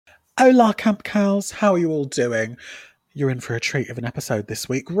Hola, Camp Cows. How are you all doing? You're in for a treat of an episode this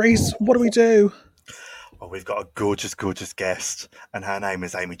week. Reese, what do we do? Well, we've got a gorgeous, gorgeous guest, and her name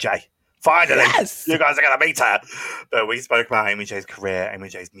is Amie J. Finally, Yes! you guys are going to meet her. But we spoke about Amie J's career, Amie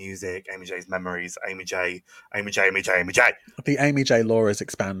J's music, Amie J's memories, Amie J. The Amie J lore is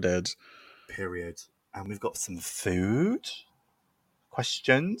expanded. Period. And we've got some food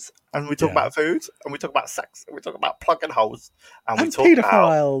questions, and we talk about food, and we talk about sex, and we talk about plugging holes, and we talk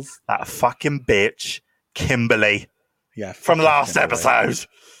pedophiles. about that fucking bitch, Kimberly, from last Kimberly. episode.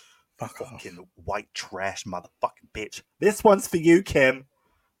 Fucking white trash motherfucking bitch. This one's for you, Kim.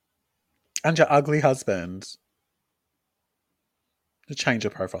 And your ugly husband. To change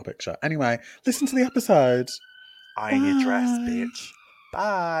your profile picture. Anyway, listen to the episode. Iron your dress, bitch.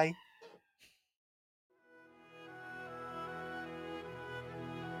 Bye.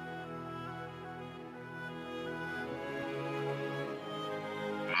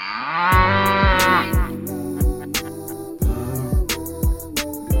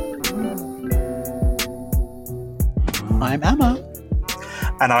 I'm Emma.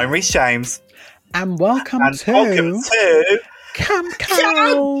 And I'm Reese James. And welcome to Camp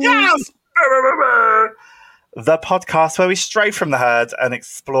Cows. The podcast where we stray from the herd and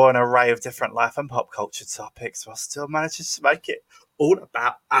explore an array of different life and pop culture topics while still managing to make it all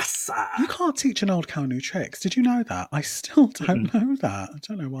about us. You can't teach an old cow new tricks. Did you know that? I still don't know that. I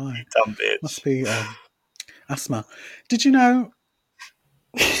don't know why. Dumb bitch. Must be asthma. Did you know...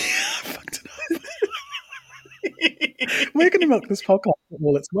 We're going to milk this podcast for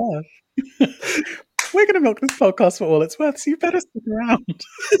all it's worth. We're going to milk this podcast for all it's worth, so you better stick around.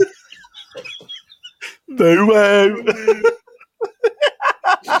 No way.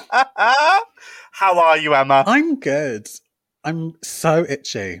 How are you, Emma? I'm good. I'm so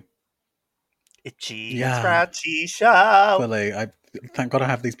itchy. Itchy and scratchy show. Fully. Thank God I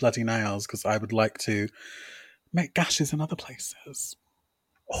have these bloody nails, because I would like to make gashes in other places.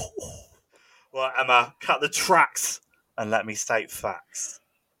 Oh. Well, Emma, cut the tracks and let me state facts.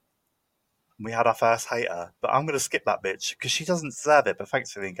 We had our first hater, but I'm going to skip that bitch because she doesn't deserve it. But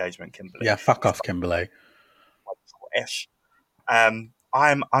thanks for the engagement, Kimberly. Yeah, fuck off, Kimberly.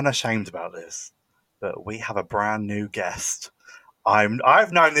 I'm unashamed about this, but we have a brand new guest.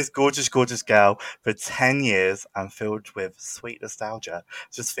 I've known this gorgeous, gorgeous girl for 10 years and filled with sweet nostalgia,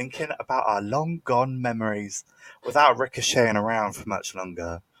 just thinking about our long gone memories without ricocheting around for much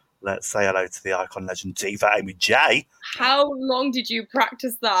longer. Let's say hello to the icon legend diva, Amie J. How long did you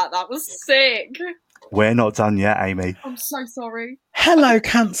practice that? That was sick. We're not done yet, Amie. I'm so sorry. Hello,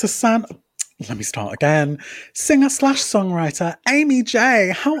 Cancer Sun. Let me start again. Singer/songwriter, Amie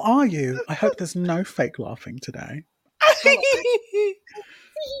J. How are you? I hope there's no fake laughing today.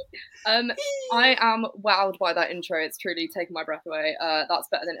 I am wowed by that intro. It's truly taken my breath away. That's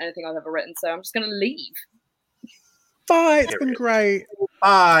better than anything I've ever written, so I'm just going to leave. Bye, it's been great.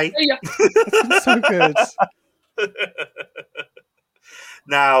 Bye. It's been so good.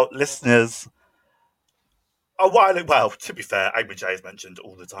 Now, listeners, a while ago, well, to be fair, Amie J is mentioned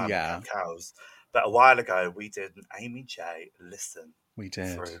all the time on Cows, but a while ago we did an Amie J listen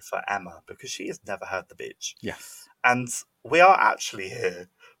through for Emma because she has never heard the bitch. Yes. And we are actually here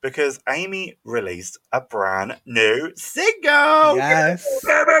because Amie released a brand new single. Yes.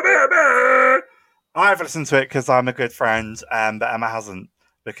 I've listened to it because I'm a good friend, but Emma hasn't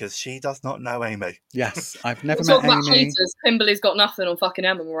because she does not know Amie. Yes, I've never met Amie. Haters. Kimberly's got nothing on fucking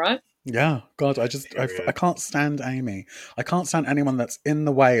Emma, right? Yeah, God, I can't stand Amie. I can't stand anyone that's in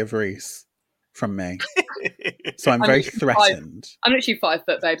the way of Reese from me. So I'm very threatened. I'm literally 5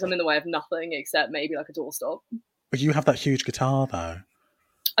 foot, babes. I'm in the way of nothing except maybe like a doorstop. But you have that huge guitar, though.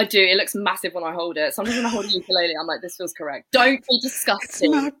 I do. It looks massive when I hold it. Sometimes when I hold a ukulele, I'm like, this feels correct. Don't be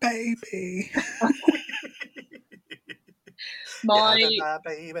disgusting. It's my baby.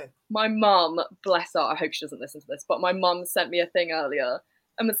 My mum, bless her, I hope she doesn't listen to this, but my mum sent me a thing earlier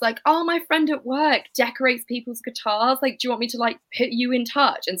and was like, oh, my friend at work decorates people's guitars. Like, do you want me to, like, put you in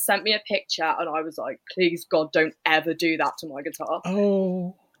touch? And sent me a picture. And I was like, please, God, don't ever do that to my guitar.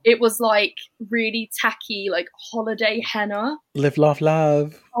 Oh. It was, like, really tacky, like, holiday henna. Live, laugh,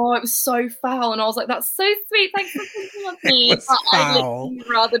 love. Oh, it was so foul. And I was like, that's so sweet. Thanks for thinking of me. It was but foul. I'd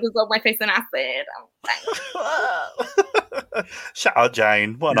rather dissolve my face in acid. Shout out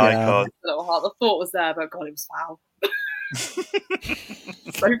Jane. What an icon. A little heart. The thought was there, but God, it was foul.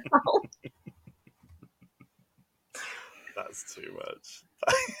 So foul. That's too much.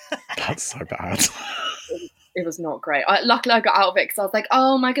 That's so bad. It was not great. Luckily, I got out of it because I was like,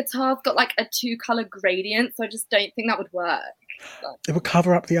 oh, my guitar's got like a 2-color gradient, so I just don't think that would work. It would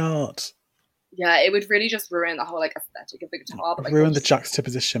cover up the art. Yeah, it would really just ruin the whole like aesthetic of the guitar. But like ruin the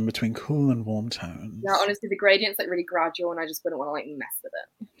juxtaposition between cool and warm tones. Yeah, honestly, the gradient's like really gradual, and I just wouldn't want to like mess with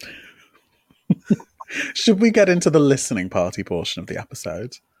it. Should we get into the listening party portion of the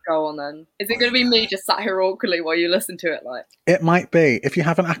episode? Go on then. Is it going to be me just sat here awkwardly while you listen to it? Like, it might be. If you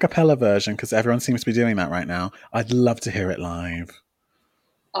have an a cappella version, because everyone seems to be doing that right now, I'd love to hear it live.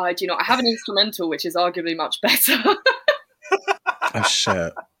 I do not. I have an instrumental, which is arguably much better. Oh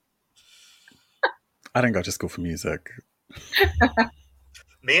shit. I didn't go to school for music.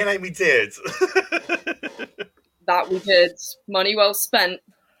 Me and Amie did. That we did. Money well spent.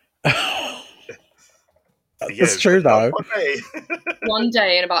 It's true though. One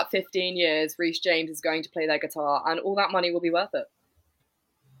day in about 15 years, Reece James is going to play their guitar, and all that money will be worth it.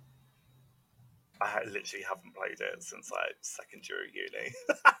 I literally haven't played it since like second year at uni.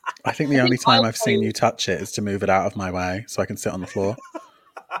 I think the only time I've seen you touch it is to move it out of my way so I can sit on the floor.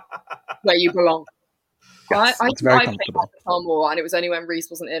 Where you belong. Yes, I it's very played comfortable. guitar more, and it was only when Reece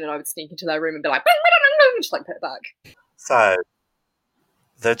wasn't in, and I would sneak into their room and be like, just like put it back. So,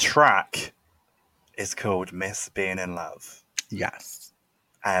 the track is called Miss Being in Love. Yes.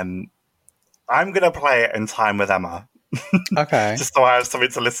 I'm going to play it in time with Emma. Okay. Just so I have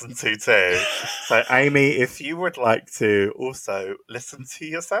something to listen to too. So, Amie, if you would like to also listen to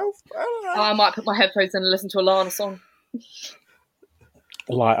yourself, I don't know. I might put my headphones in and listen to a Lana song.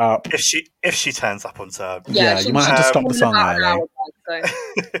 Light up. If she turns up on time. Yeah, you might have to stop the song early.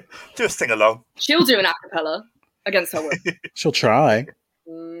 Do a sing along. She'll do an acapella against her will. She'll try.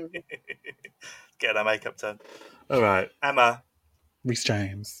 Get her makeup done. All right, Emma. Reece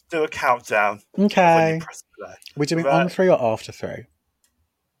James. Do a countdown. Okay. When you press play. We're doing on 3 or after 3?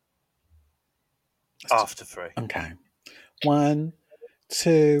 After 3. Okay. 1,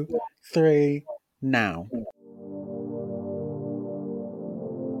 2, 3, now.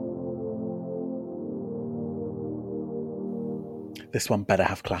 This one better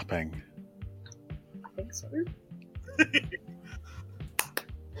have clapping. I think so.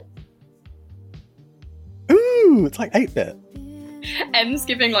 Ooh, it's like 8-bit. M's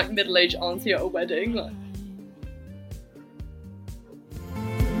giving like middle-aged auntie at a wedding. Like.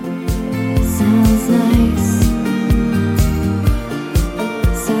 Sounds nice.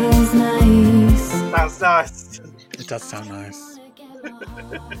 Sounds nice. Sounds nice. It does sound nice.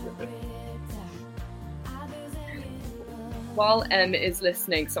 While M is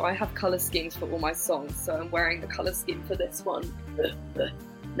listening, so I have colour schemes for all my songs, so I'm wearing the colour scheme for this one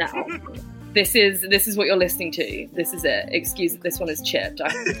now. This is what you're listening to. This is it. Excuse, this one is chipped. I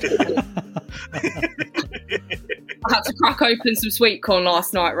had to crack open some sweet corn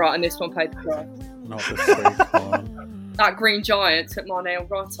last night, right, and this one paid the price. Not the sweet corn. That green giant took my nail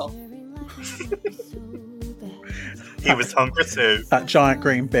right off. He was hungry too. That giant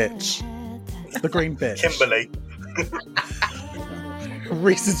green bitch. The green bitch. Kimberly.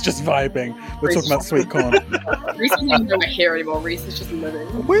 Reece is just vibing. We're talking about sweet corn. Reece doesn't even know we're here anymore. Reece is just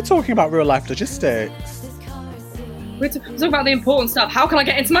living. We're talking about real life logistics. We're talking about the important stuff. How can I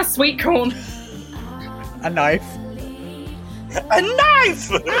get into my sweet corn? A knife. A knife!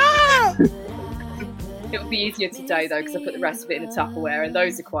 Ah! It would be easier today though, because I put the rest of it in a Tupperware, and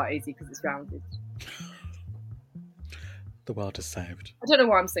those are quite easy because it's rounded. The world is saved. I don't know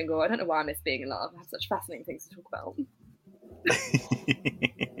why I'm single. I don't know why I miss being in love. I have such fascinating things to talk about.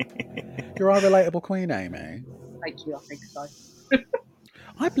 You're our relatable queen, Amie. Thank you, I think so.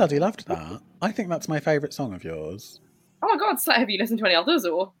 I bloody loved that. I think that's my favourite song of yours. Oh my god, so have you listened to any others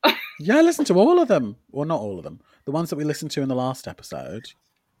or? Yeah, I listened to all of them. Well, not all of them. The ones that we listened to in the last episode.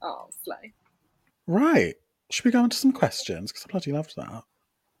 Oh, slay. Right. Should we go into some questions? Because I bloody loved that.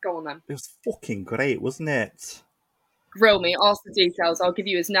 Go on then. It was fucking great, wasn't it? Grill me, ask the details. I'll give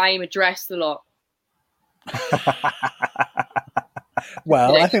you his name, address, the lot.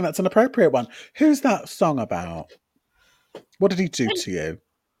 Well, I think that's an appropriate one. Who's that song about? What did he do to you?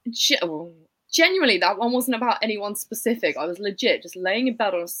 Genuinely, that one wasn't about anyone specific. I was legit just laying in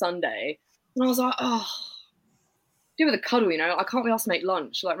bed on a Sunday, and I was like, oh, do with a cuddle, you know? I can't be asked to make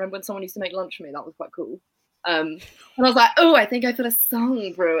lunch. Like, remember when someone used to make lunch for me? That was quite cool. And I was like, oh, I think I feel a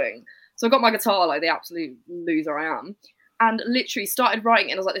song brewing. So I got my guitar, like the absolute loser I am, and literally started writing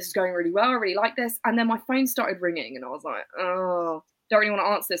it. And I was like, this is going really well. I really like this. And then my phone started ringing, and I was like, oh, don't really want to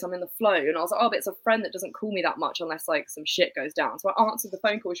answer this. I'm in the flow. And I was like, oh, but it's a friend that doesn't call me that much unless like some shit goes down. So I answered the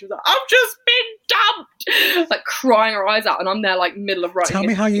phone call. She was like, I've just been dumped, like crying her eyes out. And I'm there like middle of writing. Tell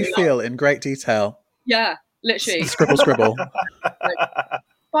me how you feel in great detail. Yeah, literally. Scribble, scribble. Like,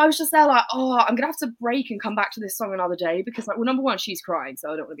 5 I was just there like, oh, I'm gonna have to break and come back to this song another day because, like, well, number one, she's crying, so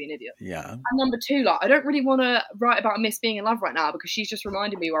I don't want to be an idiot. Yeah. And number two, like, I don't really want to write about Miss being in love right now because she's just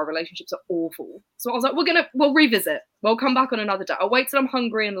reminded me our relationships are awful. So I was like, we'll revisit. We'll come back on another day. I'll wait till I'm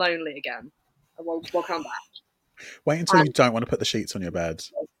hungry and lonely again, and we'll come back. Wait until you don't want to put the sheets on your bed.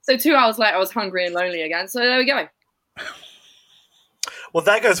 So 2 hours later, I was hungry and lonely again. So there we go. Well,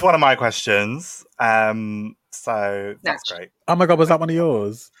 there goes one of my questions. So that's great. Oh my God, was that one of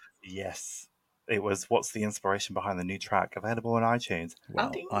yours? Yes. It was, what's the inspiration behind the new track available on iTunes?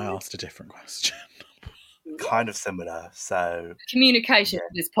 Well, I asked a different question. Kind of similar. So communication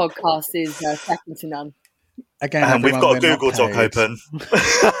for this podcast is second to none. Again, and we've got a Google Doc open.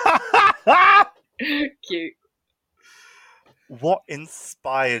 Cute. What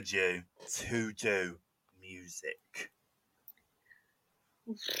inspired you to do music?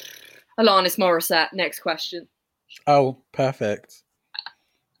 Alanis Morissette. Next question. Oh, perfect.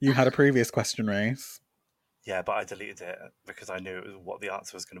 You had a previous question, Reese. Yeah, but I deleted it because I knew it was what the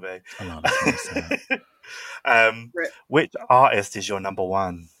answer was going to be. Alanis Morissette. Which artist is your number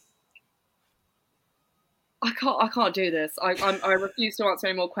one? I can't do this. I refuse to answer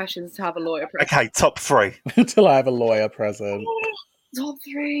any more questions to have a lawyer present. Okay, top three. Until I have a lawyer present. Top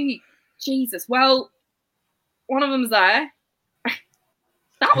three. Jesus. Well, one of them's there.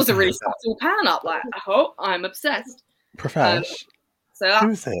 That was a really subtle pan up. Like, oh, I'm obsessed. Profesh. So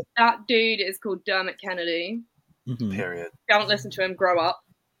who's it? That dude is called Dermot Kennedy. Mm-hmm. Period. Don't listen to him. Grow up.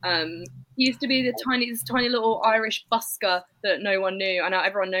 He used to be this tiny little Irish busker that no one knew. I know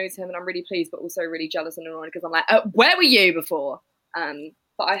everyone knows him, and I'm really pleased, but also really jealous and annoyed because I'm like, where were you before? But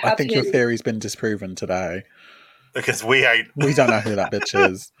I think your theory's been disproven today because we don't know who that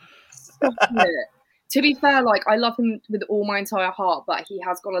bitch is. Stop it. To be fair, like, I love him with all my entire heart, but he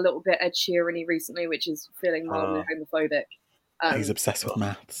has gone a little bit Ed Sheeran-y recently, which is feeling mildly homophobic. He's obsessed with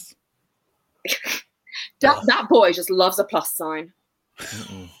maths. That boy just loves a plus sign.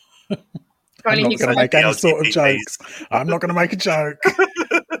 I'm not going to make any sort of jokes. I'm not going to make a joke.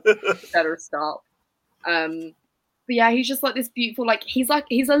 Better stop. But yeah, he's just like this beautiful, like he's a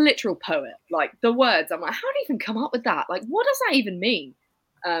literal poet. Like the words, I'm like, how do you even come up with that? Like, what does that even mean?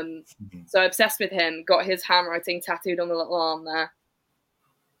 So obsessed with him. Got his handwriting tattooed on the little arm there.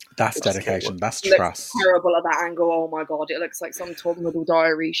 That's dedication. That's trust. Terrible at that angle. Oh my God, it looks like some Tom Riddle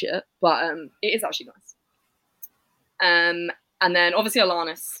diary shit. But it is actually nice. And then obviously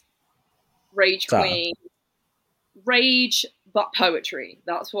Alanis, Rage Queen, rage but poetry.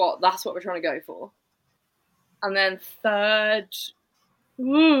 That's what we're trying to go for. And then third,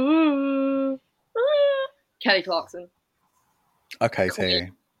 Kelly Clarkson. Okay, Queen,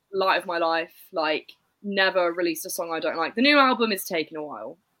 T. Light of my life. Like, never released a song I don't like. The new album is taking a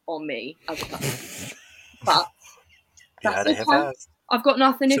while on me as a person. But I've got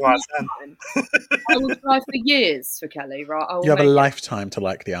nothing in my time. I will try for years for Kelly, right? You have a lifetime to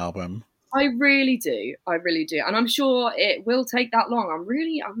like the album. I really do. And I'm sure it will take that long.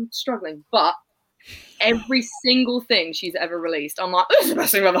 I'm struggling. But every single thing she's ever released, I'm like, this is the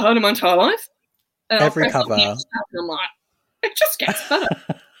best thing I've ever heard in my entire life. And every cover. And I'm like, it just gets better.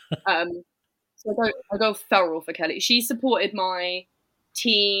 So I go feral for Kelly. She supported my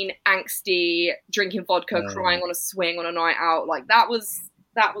teen, angsty, drinking vodka, crying on a swing on a night out. Like that was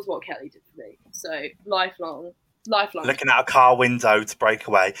what Kelly did for me. So lifelong. Looking out a car window to break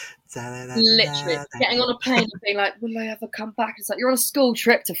away. Literally getting on a plane and being like, will I ever come back? It's like you're on a school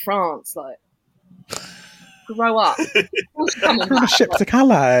trip to France. Like, grow up. You're on a ship to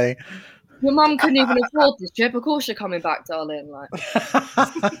Calais. Your mum couldn't even afford this trip. Of course you're coming back, darling. Like,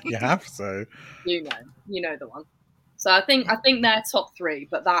 you have to. You know the one. So I think they're top three,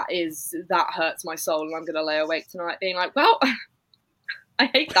 but that hurts my soul, and I'm going to lay awake tonight being like, well, I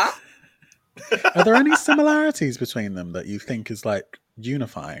hate that. Are there any similarities between them that you think is like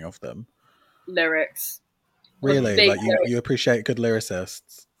unifying of them? Lyrics. Really? Like you appreciate good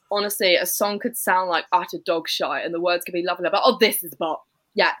lyricists? Honestly, a song could sound like utter dog shite and the words could be lovely, but oh, this is bop.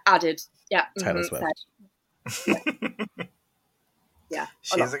 Yeah, added. Yeah. Taylor Swift. Yeah.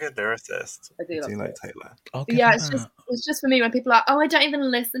 She's a good lyricist. I do like Taylor. Yeah, it's just for me when people are like, oh, I don't even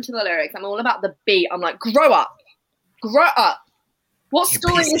listen to the lyrics. I'm all about the beat. I'm like, grow up. Grow up. What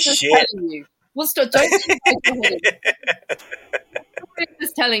story is this telling you? What story? Don't what story is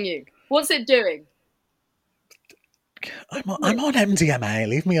this telling you? What's it doing? I'm on MDMA.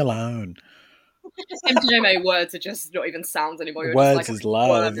 Leave me alone. MDMA words are just not even sounds anymore. You're words just like, is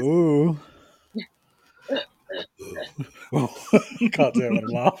love. Ooh. Can't do it when I'm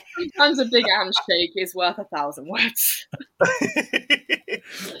laughing. Sometimes a big handshake is worth 1,000 words.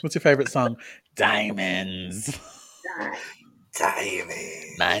 What's your favourite song? Diamonds.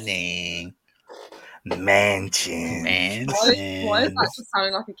 Diamonds. Money. Mansion. Why is that just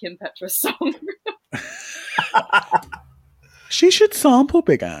sounding like a Kim Petras song? She should sample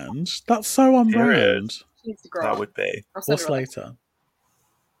Big End. That's so on Period. brand. She needs to grow That up. would be. I'll send Or her a Slater.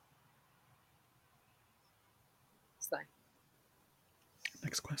 link.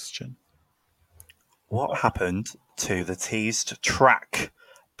 Next question. What happened to the teased track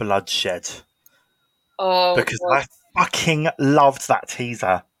Bloodshed? Oh, Because God. I fucking loved that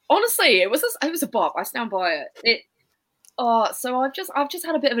teaser. Honestly, it was a bop. I stand by it. So I've just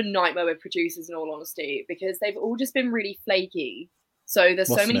had a bit of a nightmare with producers, in all honesty, because they've all just been really flaky. So there's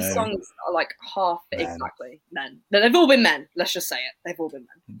What's so many new? songs that are like half Men. exactly men. They've all been men. Let's just say it. They've all been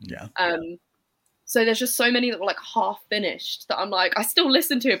men. Yeah. So there's just so many that were like half finished that I'm like, I still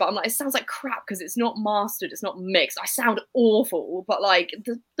listen to it, but I'm like, it sounds like crap because it's not mastered, it's not mixed. I sound awful, but like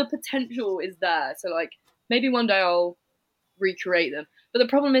the potential is there. So like maybe one day I'll recreate them. But the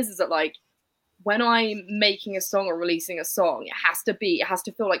problem is that like when I'm making a song or releasing a song, it has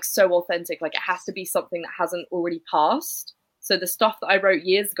to feel like so authentic. Like it has to be something that hasn't already passed. So the stuff that I wrote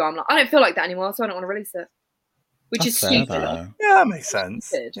years ago, I'm like, I don't feel like that anymore, so I don't want to release it. Which That's is fair, stupid. though. Yeah, that makes sense.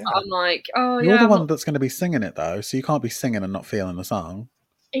 Stupid. Yeah. But I'm like, oh You're yeah. the I'm one not- that's going to be singing it, though, so you can't be singing and not feeling the song.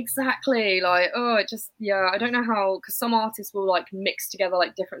 Exactly. Like, it just, I don't know how, because some artists will like mix together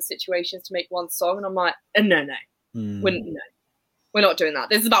like different situations to make one song, and I'm like, no. We're not doing that.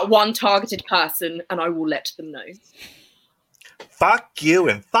 This is about one targeted person, and I will let them know. Fuck you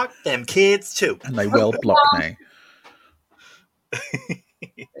and fuck them kids too. And they will block me.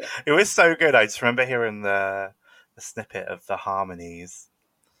 It was so good. I just remember hearing the snippet of the harmonies.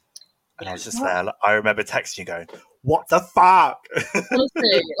 And I was just there. I remember texting you going, what the fuck?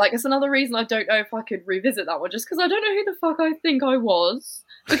 Honestly, like it's another reason I don't know if I could revisit that one, just because I don't know who the fuck I think I was.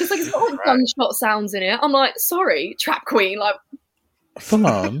 Because like it's got like gunshot sounds in it. I'm like, sorry, Trap Queen, like Full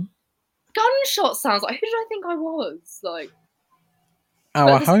on. gunshot sounds. Like who did I think I was? Like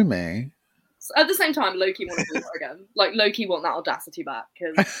Our homie. at the same time, low-key want to do that again. Like low-key want that audacity back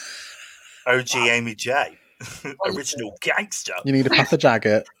because OG Amie J. Original gangster. You need a puffer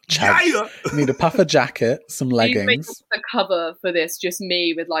jacket. You need a puffer jacket, some leggings. the cover for this just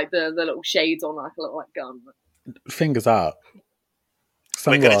me with like the little shades on, like a little like gun. Fingers up.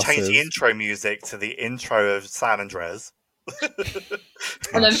 We're going to Sunglasses. change the intro music to the intro of San Andreas.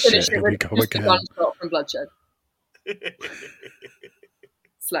 And then finish shit, it with here we just go a again. gunshot from Bloodshed.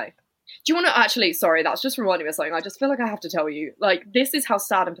 Slow. Do you want to actually, sorry, that's just reminding me of something. I just feel like I have to tell you, like, this is how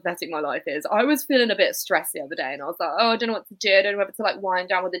sad and pathetic my life is. I was feeling a bit stressed the other day and I was like, I don't know what to do. I don't know whether to like wind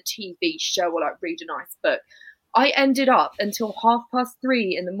down with a TV show or like read a nice book. I ended up until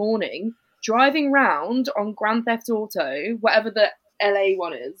 3:30 in the morning driving round on Grand Theft Auto, whatever the LA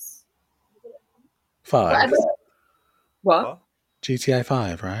one is. 5. What? GTA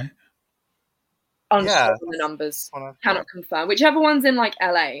 5, right? Unsure on the numbers. Cannot confirm. Whichever one's in like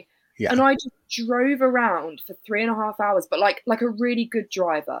LA. Yeah. And I just drove around for 3.5 hours, but like a really good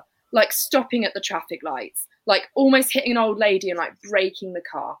driver, like stopping at the traffic lights, like almost hitting an old lady and like braking the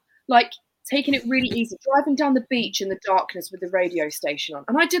car, like taking it really easy, driving down the beach in the darkness with the radio station on.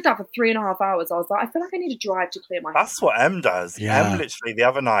 And I did that for 3.5 hours. I was like, I feel like I need to drive to clear my head. That's what M does. Yeah. M literally the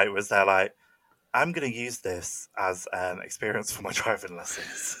other night was there like, I'm going to use this as experience for my driving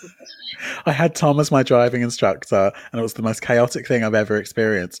lessons. I had Tom as my driving instructor, and it was the most chaotic thing I've ever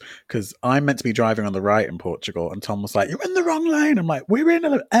experienced because I'm meant to be driving on the right in Portugal, and Tom was like, "You're in the wrong lane." I'm like, "We're in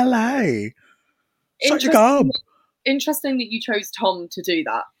LA. Shut your gob." Interesting that you chose Tom to do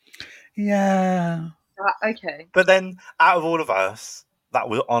that. Yeah. Okay. But then, out of all of us that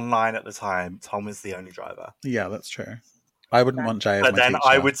were online at the time, Tom was the only driver. Yeah, that's true. I wouldn't want Jay as But my then teacher.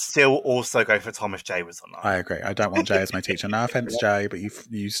 I would still also go for Tom if Jay was online. I agree. I don't want Jay as my teacher. No offense, Jay, but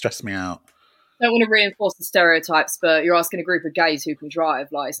you stress me out. Don't want to reinforce the stereotypes, but you're asking a group of gays who can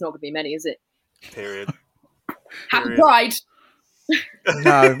drive. Like, it's not going to be many, is it? Period. Happy Pride!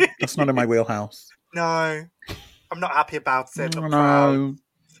 No, that's not in my wheelhouse. No, I'm not happy about it. I'm No. proud.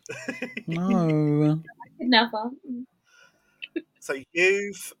 No. Never. So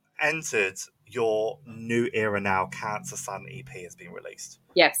you've entered your new era now. Cancer Sun EP has been released.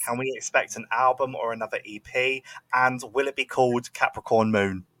 Yes. Can we expect an album or another EP? And will it be called Capricorn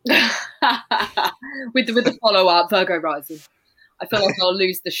Moon? with the follow-up, Virgo Rising. I feel like I'll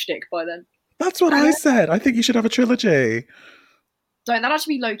lose the shtick by then. That's what I said. I think you should have a trilogy. Don't that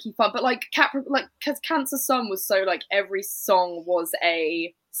actually be low-key fun? But like because Cancer Sun was so like every song was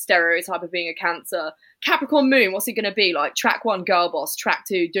a stereotype of being a Cancer. Capricorn Moon, what's it gonna be? Like track 1, girl boss, track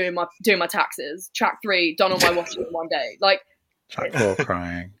 2, doing my taxes, track 3, done all my washing in one day. Like Track 4,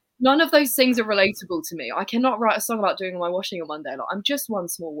 crying. None of those things are relatable to me. I cannot write a song about doing my washing on Monday. Like, I'm just one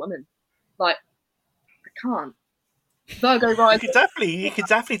small woman. Like, I can't. Virgo rising. You could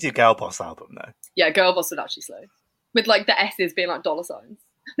definitely do Girl Boss album though. Yeah, Girl Boss would actually slow. With like the S's being like dollar signs.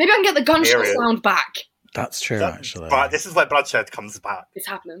 Maybe I can get the gunshot sound back. That's true, actually. Right, this is where bloodshed comes back. It's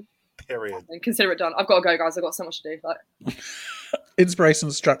happening. Period. Consider it done. I've got to go, guys. I've got so much to do. Like, inspiration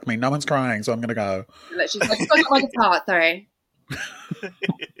struck me. No one's crying, so I'm gonna go. Literally, I just got my guitar. Sorry.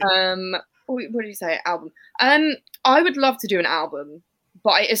 What did you say? Album. I would love to do an album,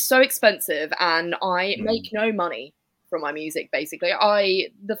 but it is so expensive, and I make no money from my music. Basically,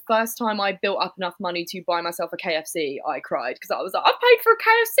 the first time I built up enough money to buy myself a KFC, I cried because I was like, I paid for a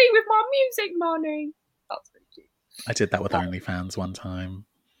KFC with my music money. That's pretty cute. I did that with OnlyFans one time.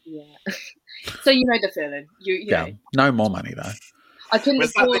 Yeah. So you know the feeling. You know. No more money though. I couldn't.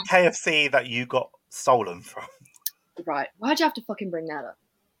 Was that the KFC that you got stolen from? Right. Why'd you have to fucking bring that up?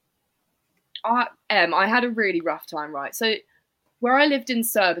 I had a really rough time, right? So where I lived in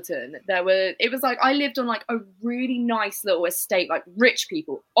Surbiton, it was like I lived on like a really nice little estate, like rich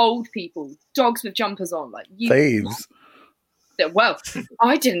people, old people, dogs with jumpers on, like thieves. Well,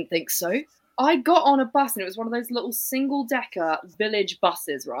 I didn't think so. I got on a bus and it was one of those little single-decker village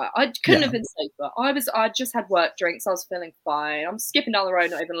buses, right? I couldn't have been safer. I just had work drinks. I was feeling fine. I'm skipping down the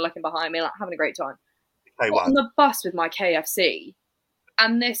road, not even looking behind me, like having a great time. On the bus with my KFC,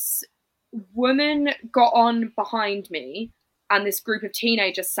 and this woman got on behind me, and this group of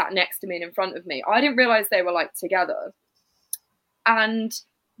teenagers sat next to me and in front of me. I didn't realize they were like together, and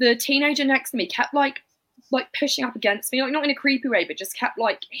the teenager next to me kept like pushing up against me, like not in a creepy way, but just kept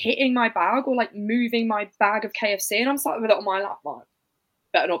like hitting my bag or like moving my bag of KFC, and I'm sat with it on my lap, like,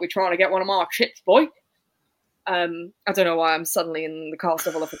 better not be trying to get one of my chips, boy. I don't know why I'm suddenly in the cast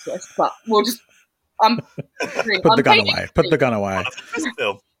of Oliver Twist, but we'll just. Put the gun away. Put the gun away.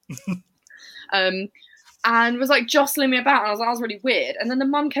 And was like jostling me about, and I was like, that was really weird. And then the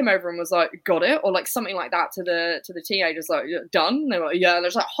mum came over and was like, got it, or like something like that to the teenagers, like, done. And they were like, yeah. And they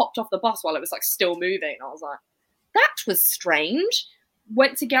just like hopped off the bus while it was like still moving. And I was like, that was strange.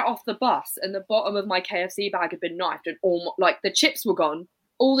 Went to get off the bus, and the bottom of my KFC bag had been knifed, and all like the chips were gone.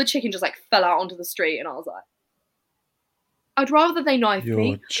 All the chicken just like fell out onto the street, and I was like, I'd rather they knife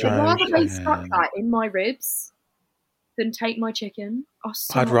me. I'd rather they stuck that in my ribs than take my chicken.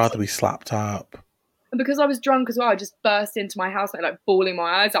 I'd rather be slapped up. And because I was drunk as well, I just burst into my house like bawling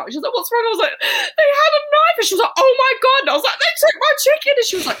my eyes out. She was like, what's wrong? I was like, they had a knife. And she was like, oh my God. And I was like, they took my chicken. And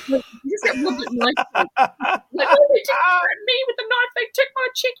she was like, look, you just get robbed at knife. Like, oh, they didn't hurt me with the knife. They took my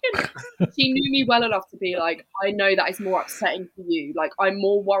chicken. She knew me well enough to be like, I know that is more upsetting for you. Like, I'm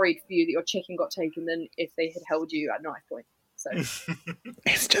more worried for you that your chicken got taken than if they had held you at knife point. So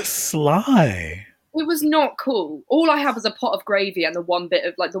it's just sly. It was not cool. All I had was a pot of gravy and the one bit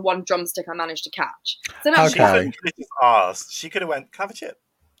of like the one drumstick I managed to catch. So now she could have went, can I have a chip?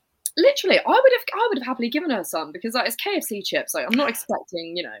 Literally, I would have happily given her some because like it's KFC chips. Like I'm not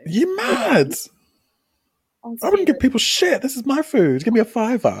expecting, you know. You mad? I wouldn't give people shit. This is my food. Give me a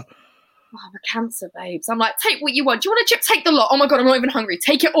 $5. Oh, I'm a cancer, babes. I'm like, take what you want. Do you want a chip? Take the lot. Oh my God, I'm not even hungry.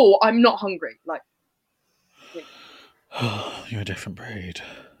 Take it all. I'm not hungry. Like. You're a different breed.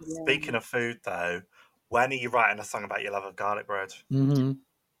 Yeah. Speaking of food, though, when are you writing a song about your love of garlic bread? Mm-hmm. Do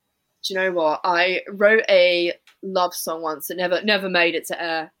you know what? I wrote a love song once that never made it to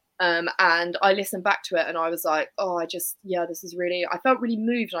air. And I listened back to it and I was like, oh, this is really, I felt really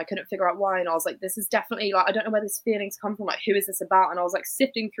moved and I couldn't figure out why. And I was like, this is definitely like, I don't know where these feelings come from. Like, who is this about? And I was like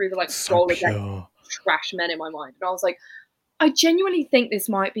sifting through the like scroll of like trash men in my mind. And I was like, I genuinely think this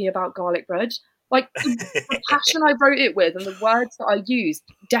might be about garlic bread. Like, the passion I wrote it with and the words that I used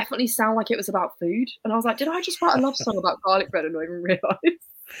definitely sound like it was about food. And I was like, did I just write a love song about garlic bread and not even realise?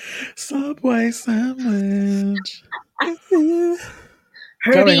 Subway sandwich.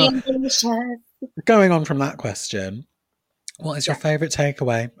 Going on from that question, what is your favourite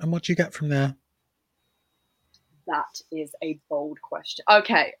takeaway and what do you get from there? That is a bold question.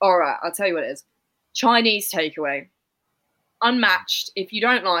 Okay, all right, I'll tell you what it is. Chinese takeaway. Unmatched. If you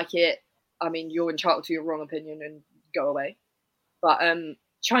don't like it, I mean, you're entitled to your wrong opinion and go away. But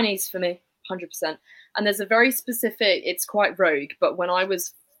Chinese for me, 100%. And there's a very specific, it's quite rogue, but when I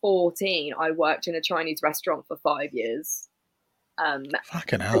was 14, I worked in a Chinese restaurant for 5 years.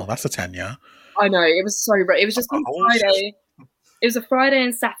 Fucking hell, that's a tenure. I know, it was so rogue. It was just on Friday. It was a Friday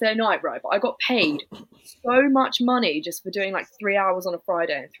and Saturday night, right? But I got paid so much money just for doing like 3 hours on a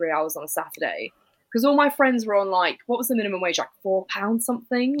Friday and 3 hours on a Saturday. Because all my friends were on like, what was the minimum wage? Like £4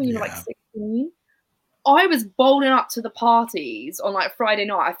 something when you were like 16. I was bowling up to the parties on like Friday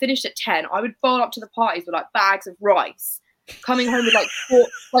night. I finished at 10. I would bowl up to the parties with like bags of rice coming home with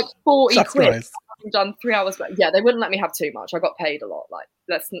like 40 Jesus quid. Christ. Having done 3 hours, but yeah, they wouldn't let me have too much. I got paid a lot. Like,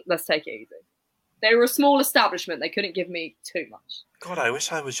 let's take it easy. They were a small establishment. They couldn't give me too much. God, I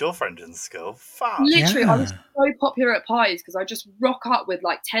wish I was your friend in school. Fuck. Literally, I was Yeah. so popular at pies because I just rock up with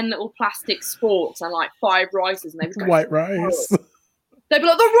like 10 little plastic sporks and like 5 rices, and they would go, White rice. they'd be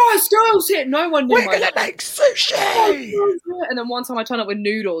like, the rice girl's here. No one knew We're my gonna name. make sushi. And then one time I turned up with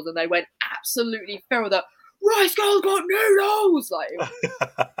noodles, and they went absolutely feral. The rice girl's got noodles. Like,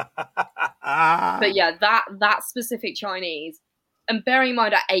 but yeah, that specific Chinese. And bearing in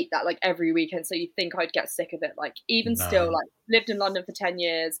mind, I ate that like every weekend, so you'd think I'd get sick of it. Like, even still, like, lived in London for 10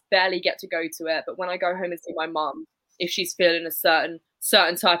 years, barely get to go to it. But when I go home and see my mum, if she's feeling a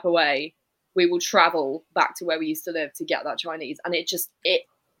certain type of way, we will travel back to where we used to live to get that Chinese. And it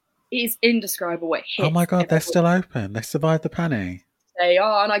is indescribable. It hits. Oh my God, they're still open. They survived the penny. They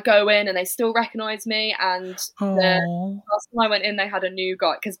are, and I go in and they still recognise me. And Oh, last time I went in, they had a new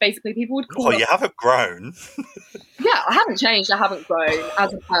guy, because basically people would call Oh, up. you haven't grown. Yeah, I haven't changed. I haven't grown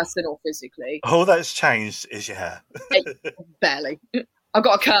as a person or physically. All that's changed is your hair. Barely. I've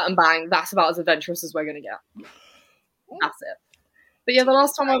got a curtain bang. That's about as adventurous as we're going to get. That's it. But yeah, the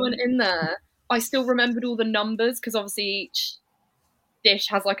last time I went in there, I still remembered all the numbers, because obviously each dish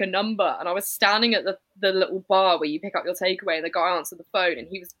has like a number. And I was standing at the little bar where you pick up your takeaway, and the guy answered the phone, and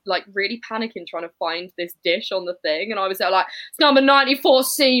he was like really panicking trying to find this dish on the thing. And I was there like, it's number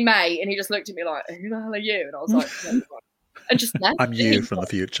 94C, mate. And he just looked at me like, who the hell are you? And I was like, no, and just left. I'm you from the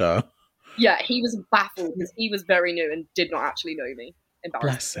future. Yeah, he was baffled because he was very new and did not actually know me.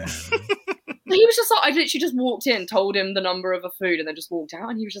 Embarrassing. Bless him. He was just like, I literally just walked in, told him the number of a food, and then just walked out,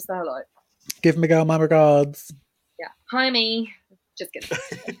 and he was just there like, Give Miguel my regards. yeah, hi me. Just kidding.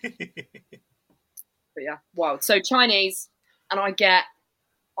 But yeah, wild. So Chinese, and I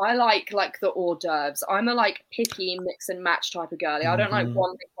like the hors d'oeuvres. I'm a like picky mix and match type of girly. I don't like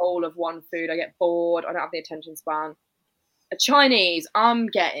one big bowl of one food. I get bored. I don't have the attention span. A Chinese, I'm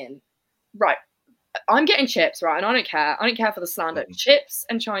getting chips, right? And I don't care. I don't care for the slander. Chips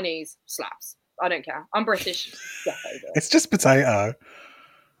and Chinese slaps. I don't care. I'm British. Get over it. It's just potato.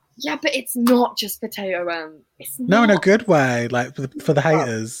 Yeah, but it's not just potato. It's No, not. in a good way, like for the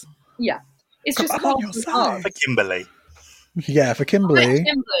haters. Yeah, it's I'm just on your carbs and side. carbs. For Kimberly. Yeah, for Kimberly.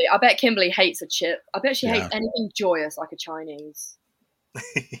 I bet Kimberly hates a chip. I bet she Yeah. hates anything joyous like a Chinese. I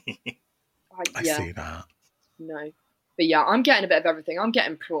see that. No. But yeah, I'm getting a bit of everything. I'm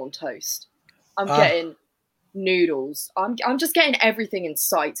getting prawn toast. I'm getting noodles. I'm just getting everything in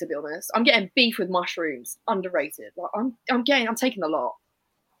sight, to be honest. I'm getting beef with mushrooms. Underrated. Like I'm taking the lot.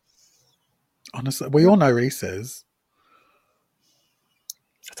 Honestly, we all know Reese's.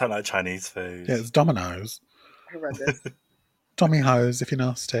 I don't like Chinese food. Yeah, it's Domino's. Horrendous. Tommy Hose, if you're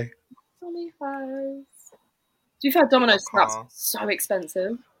nasty. Domino's. To be fair, Domino's scraps are so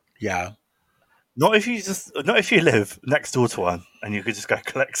expensive. Yeah. Not if you live next door to one and you could just go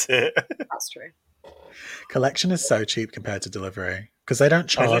collect it. That's true. Collection is so cheap compared to delivery because they don't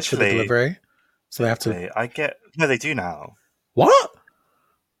charge for the delivery, so they have to. No, they do now. What?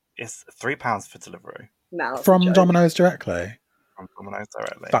 It's £3 for delivery. No, that's From a joke. Domino's directly. From Domino's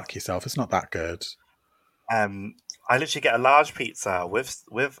directly. Fuck yourself. It's not that good. I literally get a large pizza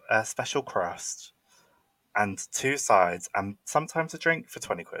with a special crust and 2 sides and sometimes a drink for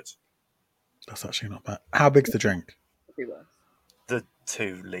 20 quid. That's actually not bad. How big's the drink? Could be worse. The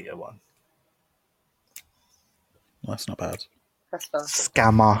 2-litre one. Well, that's not bad. That's fair.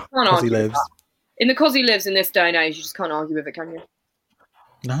 Scammer. Can't Because he argue with lives. that. In the cos he lives in this day and age, you just can't argue with it, can you?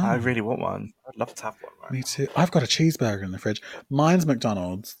 No. I really want one. I'd love to have one. Right? Me too. I've got a cheeseburger in the fridge. Mine's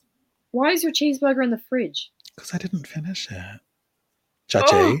McDonald's Why is your cheeseburger in the fridge? because I didn't finish it.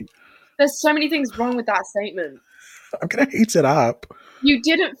 Judgy. There's so many things wrong with that statement. I'm going to heat it up. You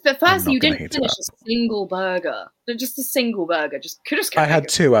didn't. Firstly, you gonna didn't heat it finish up. a single burger. Just a single burger. I had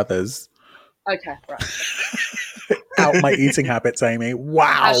 2 others. Okay, right. Out my eating habits, Amy.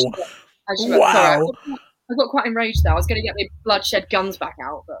 Wow. Wow. Sorry, I got quite enraged there. I was going to get my bloodshed guns back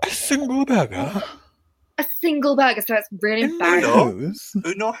out, but A single burger? a single burger, so it's really In bad. those?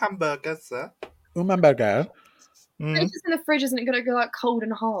 Uno hamburger, sir. Un burger. But if it's in the fridge, isn't it going to go like cold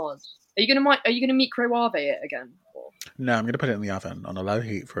and hard? Are you going to microwave it again? Or... No, I'm going to put it in the oven on a low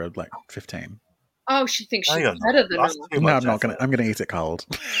heat for like 15. Oh, she thinks she's Hang on. better than That's us. too No, much I'm not going effort. to. I'm going to eat it cold.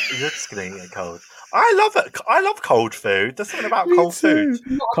 You're just going to eat it cold. I love it. I love cold food. There's something about Me cold too. food.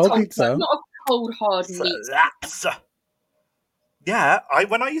 Not a Cold cold, pizza. Not a cold hard meat. Slaps. Yeah,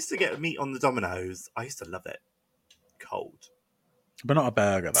 when I used to get meat on the Domino's, I used to love it. Cold. But not a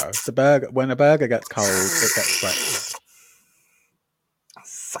burger, though. The burger, when a burger gets cold, it gets like...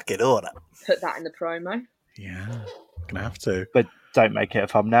 Suck it all up. Put that in the promo. Yeah. Gonna have to. But don't make it a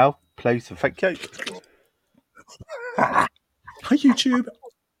thumbnail. Play some fake joke. Hi, YouTube.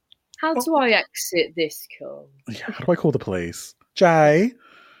 How do I exit this call? Yeah, how do I call the police? Jay.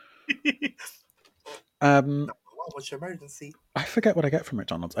 What was your emergency? I forget what I get from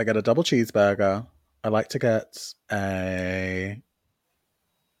McDonald's. I get a double cheeseburger. I like to get a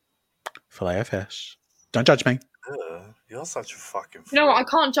filet of fish. Don't judge me. Ugh, you're such a fucking. You know what? I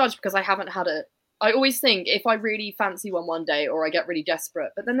can't judge because I haven't had it. I always think if I really fancy one day or I get really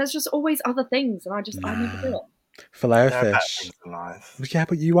desperate, but then there's just always other things, and I never do it. Filet of There are better fish. things in life. Yeah,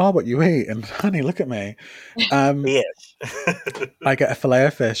 but you are what you eat. And honey, look at me. Fish. I get a filet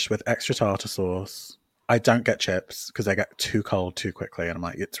of fish with extra tartar sauce. I don't get chips because they get too cold too quickly, and I'm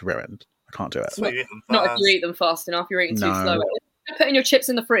like, it's ruined. I can't do it. Not if you eat them fast enough. You're eating too No. slow. You're putting your chips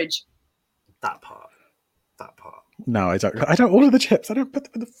in the fridge. That part. No, I don't. I don't order the chips. I don't put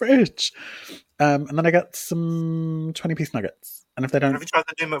them in the fridge. And then I get some 20-piece nuggets. And if they don't, Have you tried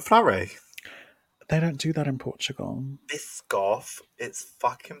the new McFlurry? they don't do that in Portugal. Biscoff, it's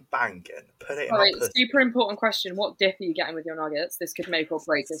fucking banging. Put it in Sorry, my pussy. super important question. What dip are you getting with your nuggets? This could make or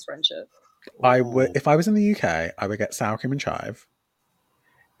break this friendship. I would, if I was in the UK, I would get sour cream and chive.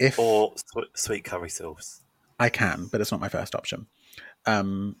 If Or sweet curry sauce. I can, but it's not my first option.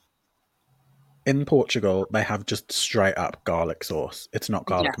 In Portugal, they have just straight up garlic sauce. It's not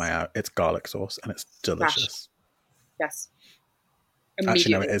garlic mayo, it's garlic sauce, and it's delicious. Yes.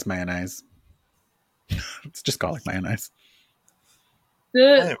 Actually, no, it is mayonnaise. It's just garlic mayonnaise.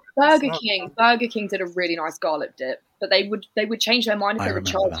 The Burger King did a really nice garlic dip, but they would change their mind if I they would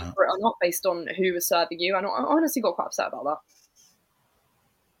remember charge you that. for it or not based on who was serving you. And I honestly got quite upset about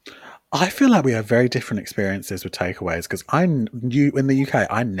that. I feel like we have very different experiences with takeaways because in the UK,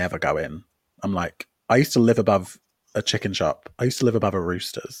 I never go in. I'm like, I used to live above a chicken shop. I used to live above a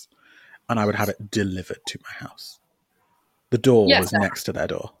Roosters, and I would have it delivered to my house. The door was next to their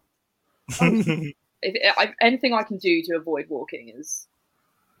door. Anything I can do to avoid walking is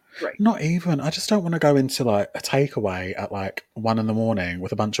great. Not even. I just don't want to go into like a takeaway at like 1 a.m.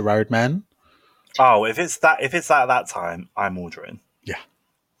 with a bunch of roadmen. Oh, if it's at that time, I'm ordering. Yeah.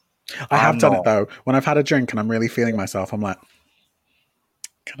 I have done it though. When I've had a drink and I'm really feeling myself, I'm like,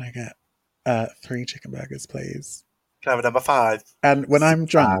 can I get 3 chicken burgers, please? Can I have a number 5? And when I'm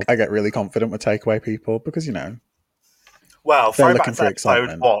drunk, I get really confident with takeaway people because, you know. Well, they're throw looking back for to episode,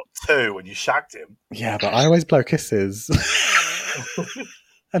 excitement. 2 when you shagged him? Yeah, but I always blow kisses.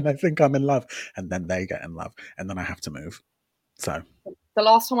 And they think I'm in love. And then they get in love. And then I have to move. So. The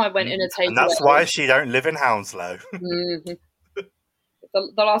last time I went in a takeaway... And that's why she don't live in Hounslow. Mm-hmm.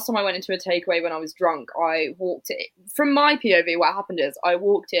 The last time I went into a takeaway when I was drunk, I walked in. From my POV, what happened is I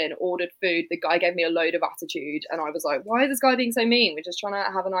walked in, ordered food, the guy gave me a load of attitude, and I was like, why is this guy being so mean? We're just trying to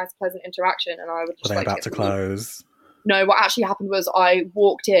have a nice, pleasant interaction. And I would just Were they about to close? No, what actually happened was I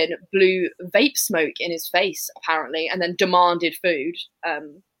walked in, blew vape smoke in his face, apparently, and then demanded food.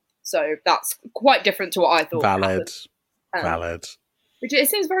 So that's quite different to what I thought. Valid. Which it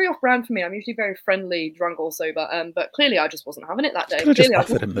seems very off-brand for me. I'm usually very friendly, drunk or sober, but clearly I just wasn't having it that day. Could have just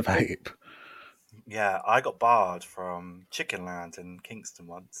offered him the vape. Yeah, I got barred from Chicken Land in Kingston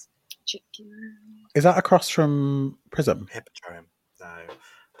once. Is that across from Prism? Hippodrome. No.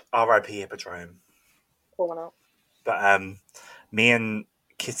 R.I.P. Hippodrome. Pour one out. But me and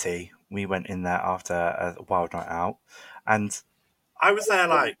Kitty, we went in there after a wild night out, and I was there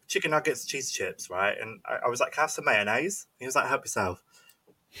like chicken nuggets, cheese chips, right? And I was like, can I have some mayonnaise? He was like, help yourself.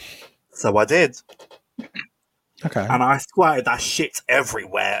 So I did. Okay. And I squirted that shit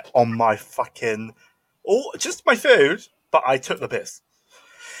everywhere on my just my food, but I took the piss.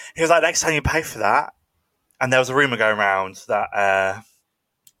 He was like, next time you pay for that. And there was a rumour going around that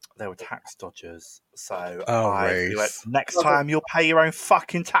there were tax dodgers. So I went, next time you'll pay your own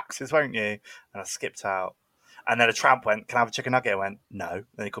fucking taxes, won't you? And I skipped out. And then a tramp went, can I have a chicken nugget? I went, no.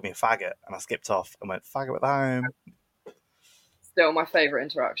 Then he called me a faggot. And I skipped off and went, faggot at home. Still my favourite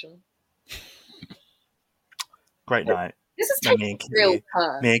interaction. Great night. This is taking real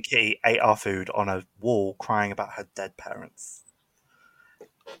turn. Me and Kitty ate our food on a wall crying about her dead parents.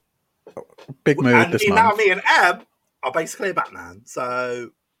 Big mood and this now month. me and Eb are basically Batman.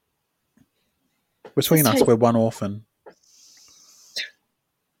 So between us, we're one orphan.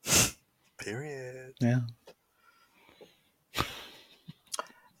 Period. Yeah.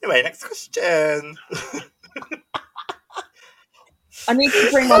 Anyway, next question. I need to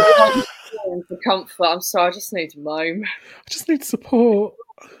bring my for comfort. I'm sorry, I just need to moan. I just need support.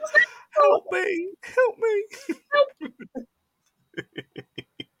 Help me.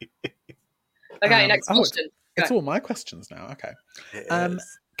 Okay, next question. It's all my questions now. Okay.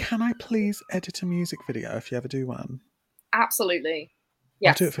 Can I please edit a music video if you ever do one? absolutely. I'll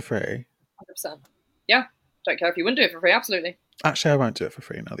Yes, do it for free. 100%. Yeah, don't care if you wouldn't do it for free. Absolutely. Actually, I won't do it for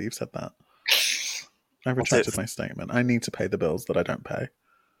free now that you've said that. I I'll do it retracted for- my statement. I need to pay the bills that I don't pay.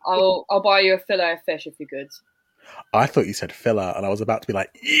 I'll buy you a fillet of fish if you're good. I thought you said filler, and I was about to be like,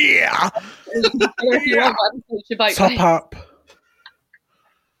 yeah, If you want, but it's your boat, top mate. up.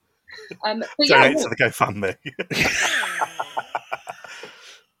 But yeah, Donate to the GoFundMe.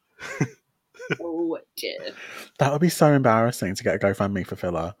 oh dear. That would be so embarrassing to get a GoFundMe for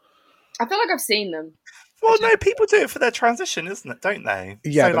filler. I feel like I've seen them. Well, no, people do it for their transition, isn't it? Don't they?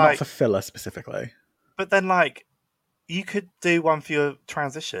 Yeah, So, but not for filler specifically. but then like you could do one for your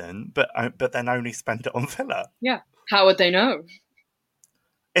transition, but then only spend it on filler. Yeah. How would they know?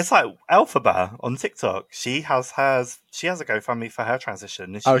 It's like Elphaba on TikTok. She has hers. She has a GoFundMe for her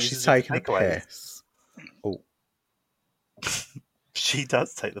transition. And She's uses it for taking a takeaways. piss. Oh, She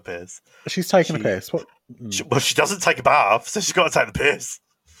does take the piss. she's taking a piss. What? Well, she doesn't take a bath, so she's got to take the piss.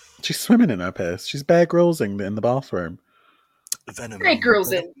 She's swimming in her piss. She's Bear Grylls-ing in the bathroom. Venom. Bear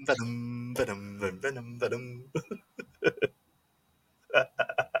Grylls in. Venom. Venom.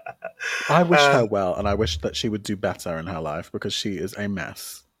 I wish her well, and I wish that she would do better in her life because she is a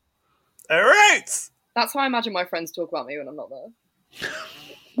mess. All right. That's how I imagine my friends talk about me when I'm not there.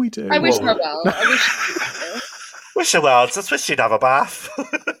 We do. I wish Whoa. her well. I wish. Wish her well. Just wish she'd have a bath.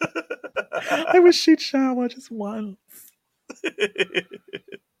 I wish she'd shower just once.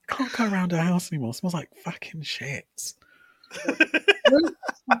 Can't go around her house anymore. Smells like fucking shit.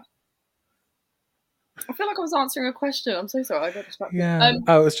 I feel like I was answering a question. I'm so sorry. I got distracted. Yeah.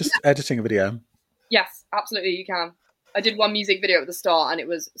 Oh, it was just editing a video. Yes, absolutely. You can. I did one music video at the start, and it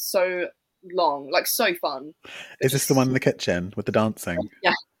was so long, like so fun. Is this the one in the kitchen with the dancing?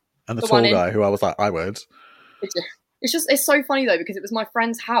 Yeah. And the The tall one in- guy who I was like, I would. It's so funny though because it was my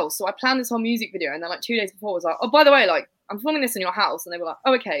friend's house, so I planned this whole music video, and then like 2 days before I was like, oh, by the way, like I'm filming this in your house, and they were like,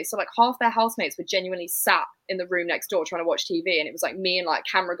 oh, okay. So like half their housemates were genuinely sat in the room next door trying to watch TV, and it was like me and like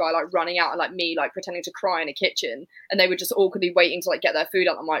camera guy like running out, and like me like pretending to cry in a kitchen, and they were just awkwardly waiting to like get their food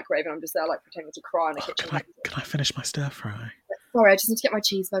out the microwave, and I'm just there like pretending to cry in a kitchen. Can I finish my stir fry? Sorry, I just need to get my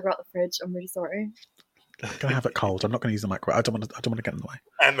cheeseburger out the fridge. I'm really sorry. Can I have it cold? I'm not going to use the microwave. I don't want to get in the way.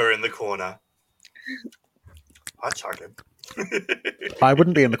 Emma in the corner. I'd chug him. I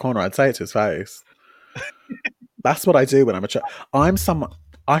wouldn't be in the corner. I'd say it to his face. That's what I do when I'm a child. I'm someone.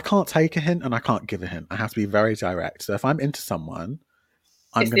 I can't take a hint and I can't give a hint. I have to be very direct. So if I'm into someone,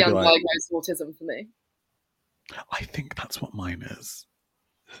 I'm It's going the to be like, undiagnosed autism for me. I think that's what mine is.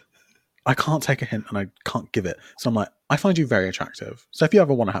 I can't take a hint and I can't give it. So I'm like, I find you very attractive. So if you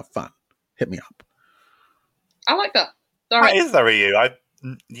ever want to have fun, hit me up. I like that. All That right. is very you.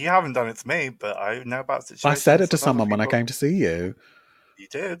 You haven't done it to me, but I know about situations. I said it to with other someone when I people. came to see you. You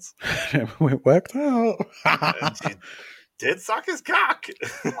did. It worked out. And you did suck his cock.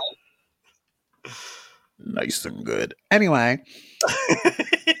 Nice and good. Anyway,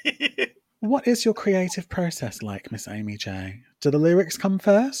 what is your creative process like, Miss Amie J? Do the lyrics come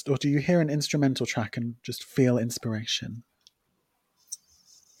first, or do you hear an instrumental track and just feel inspiration?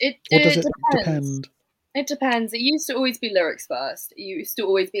 Or does it depend? It depends. It used to always be lyrics first. It used to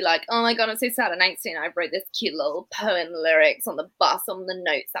always be like, oh my god, I'm so sad at 19. I wrote this cute little poem lyrics on the bus on the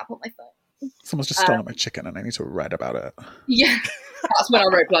notes app on my phone. Someone's just stolen my chicken and I need to write about it. Yeah. That's when I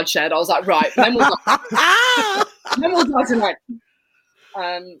wrote Bloodshed. I was like, right, when will die tonight?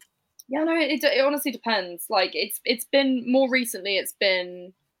 Yeah, no, it honestly depends. Like it's been more recently, it's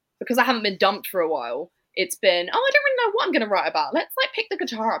been because I haven't been dumped for a while, it's been, oh, I don't really know what I'm gonna write about. Let's like pick the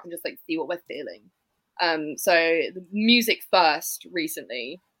guitar up and just like see what we're feeling. So the music first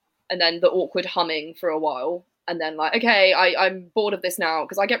recently, and then the awkward humming for a while, and then like, okay, I'm bored of this now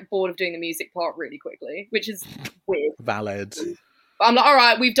because I get bored of doing the music part really quickly, which is weird. Valid. But I'm like, all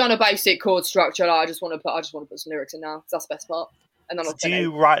right, we've done a basic chord structure. Like, I just want to put some lyrics in now because that's the best part. And then I'll Do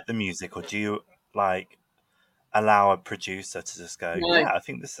you write the music, or do you like allow a producer to just go, No. yeah, I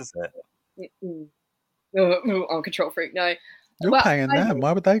think this is it? I'm a control freak. No, You're Well, paying them.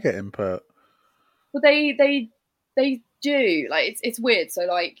 Why would they get input? but they do. Like it's weird. So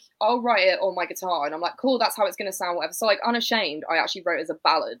like I'll write it on my guitar, and I'm like, cool, that's how it's gonna sound. Whatever. So like Unashamed, I actually wrote as a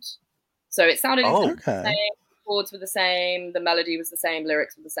ballad. So it sounded Oh, exactly the Okay. same. Chords were the same. The melody was the same.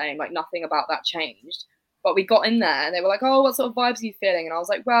 Lyrics were the same. Like nothing about that changed. But we got in there, and they were like, oh, what sort of vibes are you feeling? And I was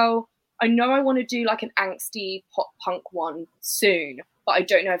like, well, I know I want to do like an angsty pop punk one soon, but I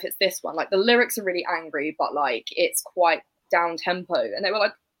don't know if it's this one. Like the lyrics are really angry, but like it's quite down tempo. And they were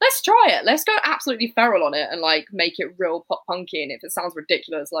like, let's try it. Let's go absolutely feral on it and like make it real pop punky. And if it sounds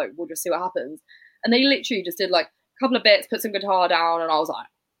ridiculous, like we'll just see what happens. And they literally just did like a couple of bits, put some guitar down, and I was like,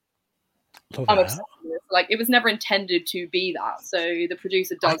 Love I'm that. obsessed with this. Like, it was never intended to be that. So the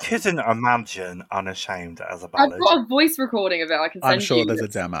producer I does. couldn't imagine Unashamed as a I've ballad. got a voice recording of it. I can send I'm sure you. there's a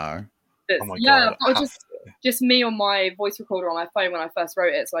demo. Oh my Yeah, god, I've got I have just me on my voice recorder on my phone when I first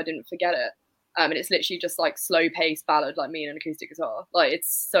wrote it, so I didn't forget it. And it's literally just like slow paced ballad, like me and an acoustic guitar. Like,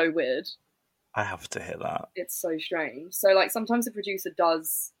 it's so weird. I have to hear that. It's so strange. So like sometimes the producer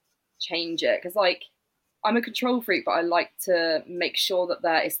does change it because like I'm a control freak, but I like to make sure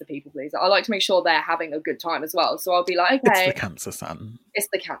that it's the people pleaser. I like to make sure they're having a good time as well. So I'll be like, okay, It's the Cancer Sun. it's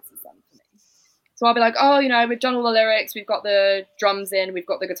the Cancer Sun for me. So I'll be like, oh, you know, we've done all the lyrics, we've got the drums in, we've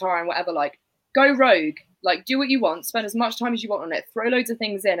got the guitar and whatever. Like, go rogue. Like, do what you want. Spend as much time as you want on it. Throw loads of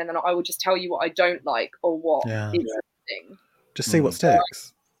things in, and then I will just tell you what I don't like or what is interesting. Just see what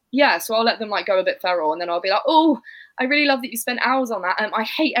sticks. Yeah, so I'll let them like go a bit feral, and then I'll be like, oh, I really love that you spent hours on that. I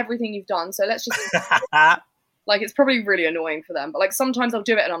hate everything you've done, so let's just like, it's probably really annoying for them. But like sometimes I'll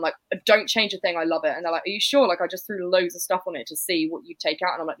do it and I'm like, don't change a thing, I love it. And they're like, are you sure? Like, I just threw loads of stuff on it to see what you take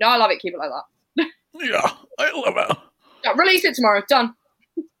out. And I'm like, no, I love it, keep it like that. Yeah, I love it. Yeah, release it tomorrow, done.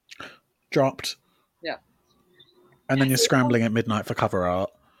 Dropped. Yeah. And then you're scrambling at midnight for cover art.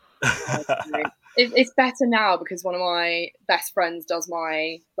 It's better now because one of my best friends does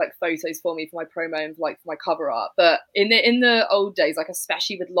my like photos for me for my promo and like for my cover art. But in the old days, like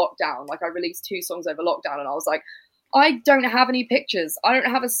especially with lockdown, like I released 2 songs over lockdown, and I was like, I don't have any pictures. I don't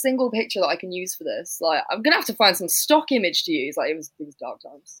have a single picture that I can use for this. Like, I'm gonna have to find some stock image to use. Like, it was dark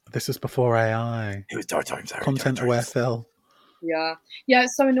times. This is before AI. It was dark times. Content aware Phil. Yeah,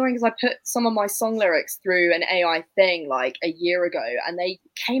 it's so annoying because I put some of my song lyrics through an AI thing like a year ago, and they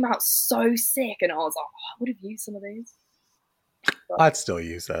came out so sick, and I was like, oh, I would have used some of these. But I'd still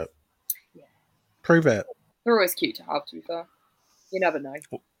use it. Yeah. Prove it. they're always cute to have, to be fair. You never know.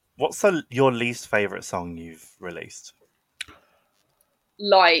 What's your least favourite song you've released?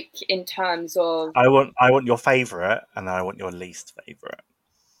 Like, in terms of... I want your favourite, and then I want your least favourite.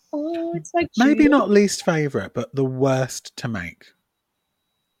 Oh, it's like... Maybe not least favourite, but the worst to make.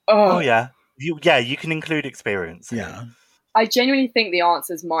 Oh yeah. You can include experience here. Yeah. I genuinely think the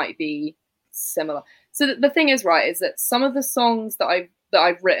answers might be similar. So the thing is, right, is that some of the songs that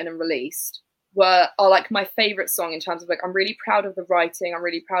I've written and released are like my favourite song in terms of like, I'm really proud of the writing, I'm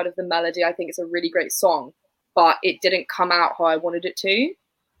really proud of the melody, I think it's a really great song, but it didn't come out how I wanted it to.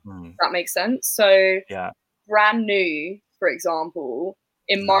 That makes sense. So yeah, Brand New, for example,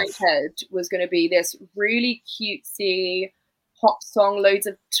 in my head was going to be this really cutesy pop song, loads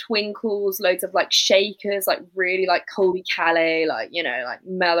of twinkles, loads of like shakers, like really like Colby Calais, like, you know, like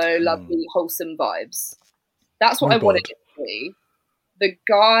mellow, lovely, wholesome vibes. That's what I wanted it to be. The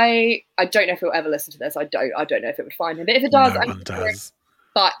guy, I don't know if he'll ever listen to this. I don't know if it would find him. But if it does, No one does.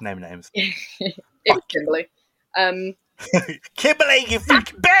 But name names. It was Kimberly. Kimberly, you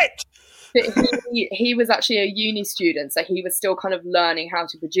fucking bitch! But he was actually a uni student, so he was still kind of learning how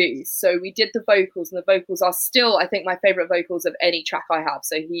to produce. So we did the vocals, and the vocals are still, I think, my favourite vocals of any track I have.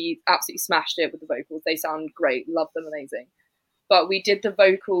 So he absolutely smashed it with the vocals. They sound great. Love them, amazing. But we did the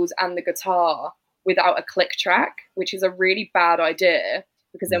vocals and the guitar without a click track, which is a really bad idea,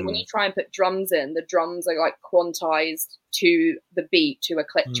 because then when you try and put drums in, the drums are like quantized to the beat, to a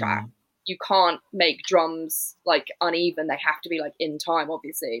click track. You can't make drums like uneven. They have to be like in time,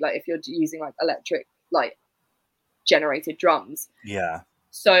 obviously. Like if you're using like electric, like generated drums. Yeah.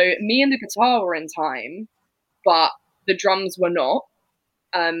 So me and the guitar were in time, but the drums were not.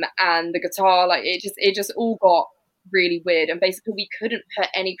 And the guitar, like it just all got really weird. And basically we couldn't put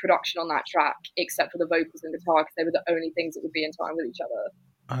any production on that track except for the vocals and guitar, because they were the only things that would be in time with each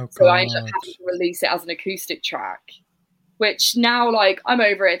other. So I ended up having to release it as an acoustic track, which now, like, I'm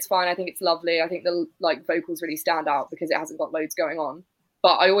over it. It's fine. I think it's lovely. I think the like vocals really stand out because it hasn't got loads going on.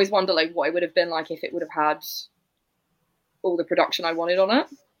 But I always wonder like what it would have been like if it would have had all the production I wanted on it.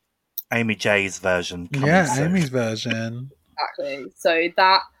 Amy J's version. Yeah, Amy's version. Exactly. So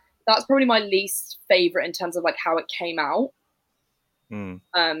that's probably my least favorite in terms of like how it came out.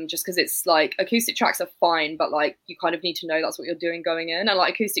 Just because it's like acoustic tracks are fine, but like you kind of need to know that's what you're doing going in, and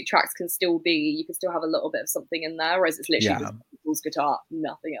like acoustic tracks can still be, you can still have a little bit of something in there, whereas it's literally just guitar,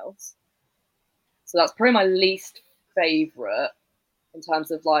 nothing else. So that's probably my least favorite in terms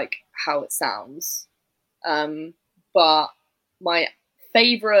of like how it sounds. But my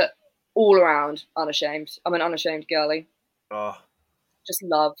favorite all around, Unashamed. I'm an Unashamed girly. Just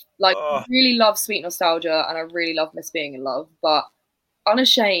love, like really love Sweet Nostalgia, and I really love Miss Being in Love, but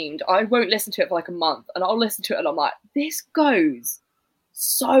Unashamed, I won't listen to it for like a month, and I'll listen to it and I'm like, this goes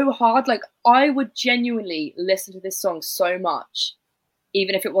so hard. Like, I would genuinely listen to this song so much,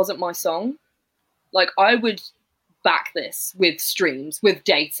 even if it wasn't my song. Like, I would back this with streams, with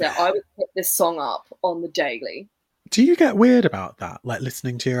data. I would pick this song up on the daily. Do you get weird about that? Like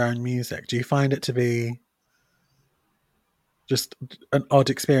listening to your own music? Do you find it to be just an odd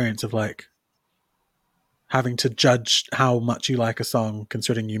experience of like having to judge how much you like a song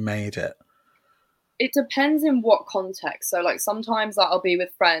considering you made it? It depends in what context. So like sometimes like, I'll be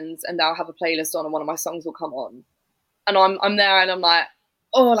with friends and they'll have a playlist on and one of my songs will come on. And I'm there and I'm like,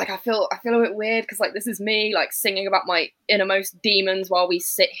 oh, like I feel a bit weird because like this is me like singing about my innermost demons while we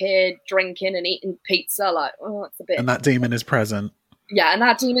sit here drinking and eating pizza. Like, oh, it's a bit. And that demon is present. Yeah, and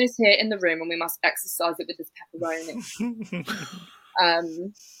that demon is here in the room and we must exercise it with this pepperoni.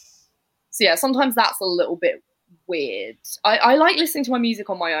 So yeah, sometimes that's a little bit weird. I like listening to my music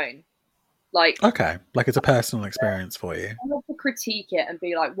on my own. Like, okay, like it's a personal experience for you. I love to critique it and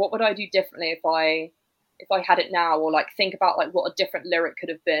be like, what would I do differently if I had it now, or like think about like what a different lyric could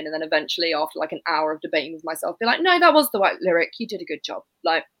have been, and then eventually after like an hour of debating with myself, be like, no, that was the right lyric. You did a good job.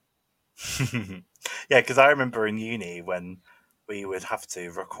 Like, yeah, because I remember in uni when we would have to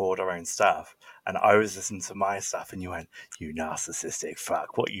record our own stuff, and I was listening to my stuff, and you went, "You narcissistic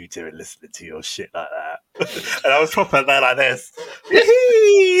fuck, what are you doing listening to your shit like that?" And I was proper there like this.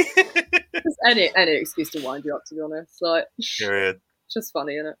 just any excuse to wind you up, to be honest. Like, Period. It's just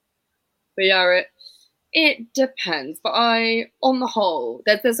funny, isn't it? But yeah, it depends. But on the whole,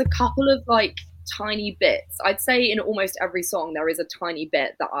 there's a couple of like tiny bits. I'd say in almost every song there is a tiny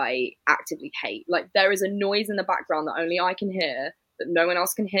bit that I actively hate. Like there is a noise in the background that only I can hear, that no one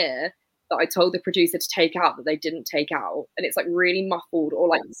else can hear, that I told the producer to take out that they didn't take out, and it's like really muffled, or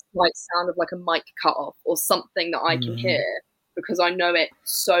like slight sound of like a mic cut off or something that I can hear because I know it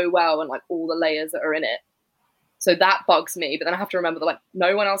so well and like all the layers that are in it. So that bugs me, but then I have to remember that like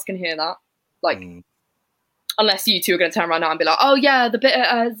no one else can hear that. Like unless you two are going to turn around now and be like, oh yeah, the bit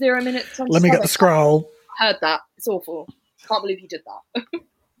at 0 minutes. Let me get the scroll. I heard that. It's awful. Can't believe you did that.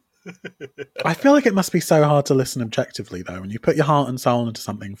 I feel like it must be so hard to listen objectively though, when you put your heart and soul into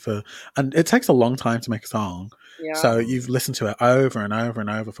something and it takes a long time to make a song. Yeah. So you've listened to it over and over and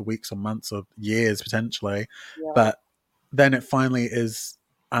over for weeks or months or years potentially. Yeah. But then it finally is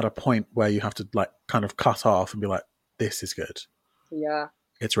at a point where you have to like kind of cut off and be like, this is good. Yeah.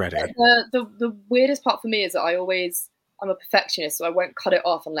 It's ready. The weirdest part for me is that I'm a perfectionist, so I won't cut it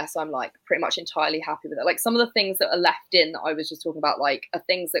off unless I'm like pretty much entirely happy with it. Like some of the things that are left in that I was just talking about, like are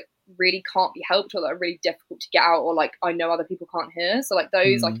things that really can't be helped, or that are really difficult to get out, or like I know other people can't hear. So like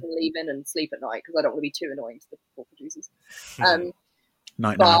those I can leave in and sleep at night because I don't want to be too annoying to the poor producers.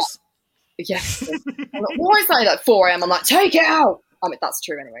 Night nurse. Yes. I'm like, why is that at 4 a.m? I'm like, take it out. I mean, that's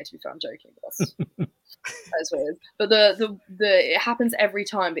true anyway, to be fair, I'm joking, but that's weird. But the it happens every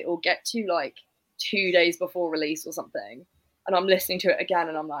time, but it will get to like 2 days before release or something, and I'm listening to it again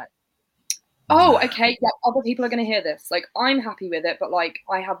and I'm like, oh, okay, yeah, other people are going to hear this. Like, I'm happy with it, but like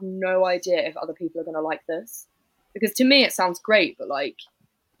I have no idea if other people are going to like this, because to me it sounds great, but like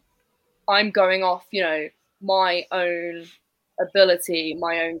I'm going off, my own ability,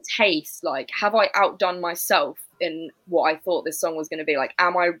 my own taste. Like, have I outdone myself in what I thought this song was going to be? Like,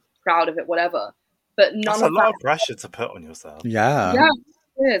 am I proud of it? Whatever. But none That's of a lot of pressure to put on yourself. Yeah,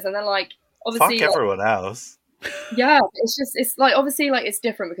 it is. And then like obviously fuck everyone else. Yeah, it's like obviously like it's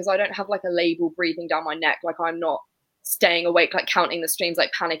different because I don't have like a label breathing down my neck. Like I'm not staying awake, like counting the streams,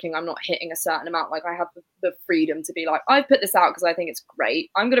 like panicking. I'm not hitting a certain amount. Like I have the freedom to be like, I've put this out because I think it's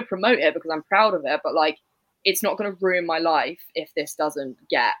great. I'm going to promote it because I'm proud of it. But like, it's not going to ruin my life if this doesn't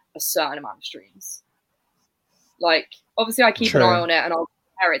get a certain amount of streams. Like obviously I keep an eye on it and I'll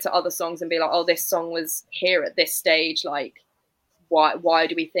compare it to other songs and be like, oh, this song was here at this stage. Like, why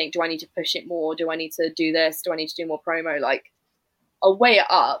do we think, do I need to push it more? Do I need to do this? Do I need to do more promo? Like, I'll weigh it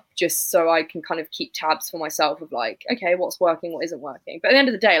up just so I can kind of keep tabs for myself of like, okay, what's working, what isn't working. But at the end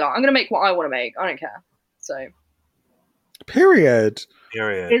of the day, like, I'm going to make what I want to make. I don't care. So. Period.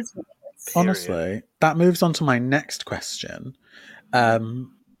 Honestly, that moves on to my next question.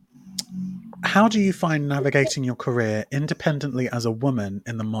 How do you find navigating your career independently as a woman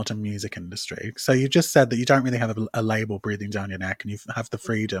in the modern music industry? So you just said that you don't really have a label breathing down your neck and you have the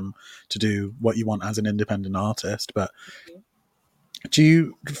freedom to do what you want as an independent artist. But do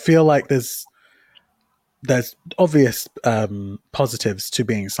you feel like there's obvious positives to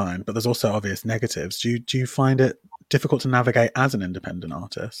being signed, but there's also obvious negatives? Do you find it difficult to navigate as an independent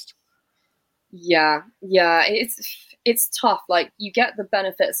artist? Yeah, it's tough. Like you get the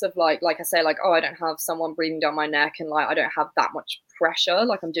benefits of like I say, like, oh, I don't have someone breathing down my neck and like I don't have that much pressure.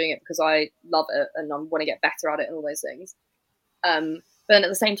 Like I'm doing it because I love it and I want to get better at it and all those things. But then at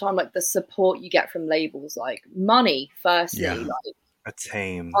the same time, like the support you get from labels, like money, firstly, like a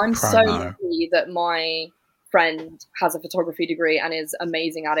team. I'm so lucky that my friend has a photography degree and is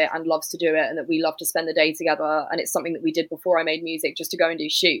amazing at it and loves to do it, and that we love to spend the day together, and it's something that we did before I made music, just to go and do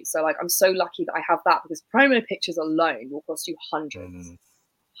shoots. So like I'm so lucky that I have that, because promo pictures alone will cost you hundreds,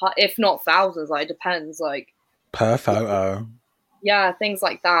 if not thousands. Like it depends, like per photo. Yeah, things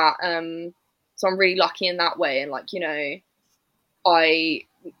like that. So I'm really lucky in that way, and like, you know, I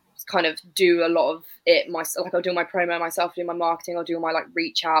kind of do a lot of it myself. Like I'll do my promo myself, do my marketing, I'll do all my like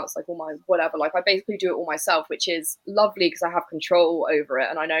reach outs, like all my whatever. Like I basically do it all myself, which is lovely because I have control over it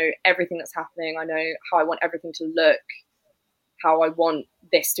and I know everything that's happening. I know how I want everything to look, how I want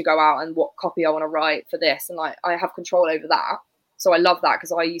this to go out, and what copy I want to write for this, and like I have control over that. So I love that,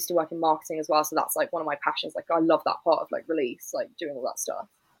 because I used to work in marketing as well, so that's like one of my passions. Like I love that part of like release, like doing all that stuff.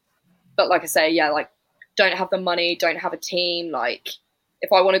 But like I say, yeah, like don't have the money, don't have a team. Like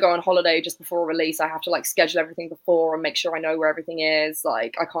if I want to go on holiday just before a release, I have to like schedule everything before and make sure I know where everything is.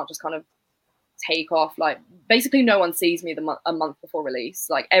 Like I can't just kind of take off. Like basically no one sees me a month before release.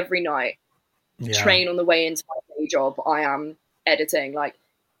 Like every night, train on the way into my day job, I am editing. Like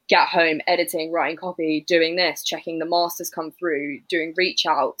get home, editing, writing copy, doing this, checking the masters come through, doing reach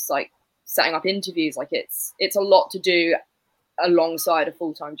outs, like setting up interviews. Like it's a lot to do alongside a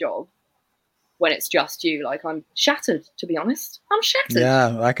full-time job when it's just you. Like I'm shattered, to be honest. I'm shattered.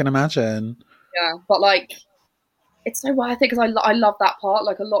 Yeah, I can imagine. Yeah, but like it's so worth it, because I love that part.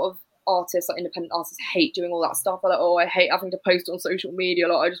 Like a lot of artists, like independent artists, hate doing all that stuff. They're like, oh, I hate having to post on social media.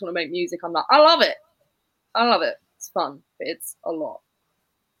 Like I just want to make music. I'm like, I love it. It's fun, but it's a lot.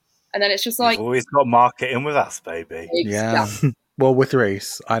 And then it's just like, you've always got marketing with us, baby. Yeah. Well, with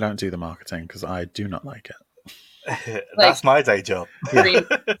Reese, I don't do the marketing because I do not like it. That's my day job. Yeah.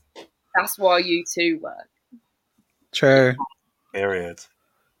 That's why you two work. True. Period.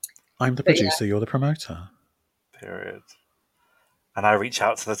 I'm the producer, you're the promoter. Period. And I reach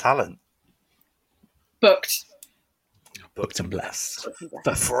out to the talent. Booked and blessed.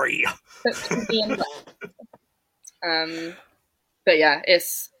 For free. But yeah,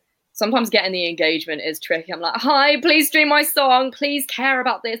 it's sometimes getting the engagement is tricky. I'm like, hi, please stream my song. Please care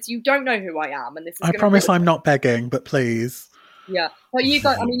about this. You don't know who I am, and this is. I promise I'm not begging, but please. Yeah, but you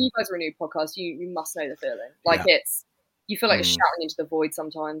guys. I mean, you guys are a new podcast. You must know the feeling. Like you feel like you're shouting into the void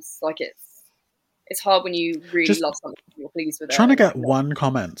sometimes. Like it's hard when you really just love something, you're pleased with it. Trying to get one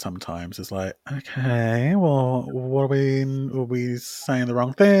comment sometimes is like, okay, well, what are we saying the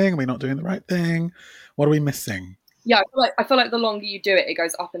wrong thing? Are we not doing the right thing? What are we missing? Yeah, I feel like the longer you do it, it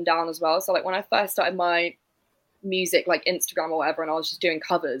goes up and down as well. So like when I first started my music, like Instagram or whatever, and I was just doing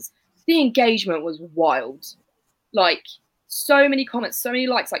covers, the engagement was wild. Like so many comments, so many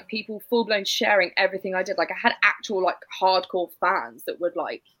likes, like people full blown sharing everything I did. Like I had actual like hardcore fans that would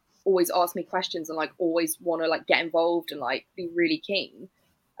like always ask me questions and like always want to like get involved and like be really keen.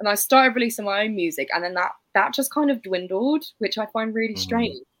 And I started releasing my own music, and then that just kind of dwindled, which I find really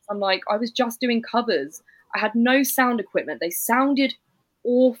strange. I'm like, I was just doing covers. I had no sound equipment. They sounded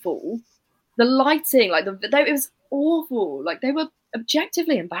awful. The lighting, like it was awful. Like they were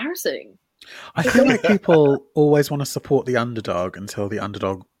objectively embarrassing. I feel like people always want to support the underdog until the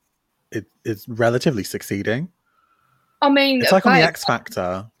underdog is relatively succeeding. I mean, it's like on the X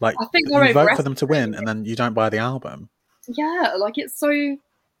Factor. Like I think you vote for them to win, and then you don't buy the album. Yeah, like it's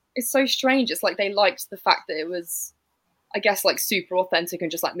so strange. It's like they liked the fact that it was, I guess, like super authentic and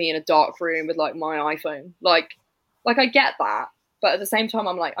just like me in a dark room with like my iPhone. Like I get that, but at the same time,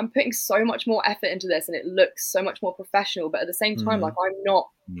 I'm like, I'm putting so much more effort into this, and it looks so much more professional. But at the same time, like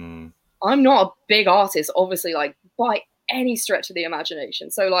I'm not a big artist, obviously, like by any stretch of the imagination.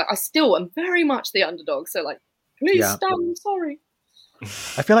 So like I still am very much the underdog. So like, please stop. I'm sorry.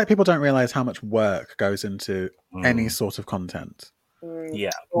 I feel like people don't realize how much work goes into any sort of content. Yeah.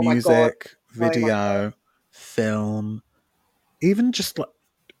 Oh music, video, film, even just like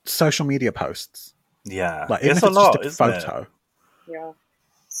social media posts. Yeah. Like even it's if it's a lot, just a isn't photo. it? Yeah.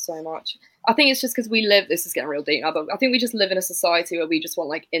 So much. I think it's just because we live, this is getting real deep now, but I think we just live in a society where we just want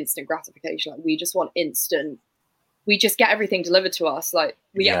like instant gratification. Like we just want we just get everything delivered to us. Like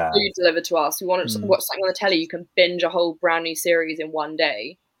we get food delivered to us. We want to watch something on the telly. You can binge a whole brand new series in one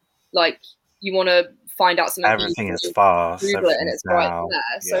day. Like you want to find out something. Everything is fast. Google it and it's right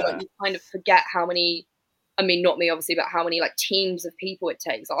there. So like you kind of forget how many, I mean, not me obviously, but how many like teams of people it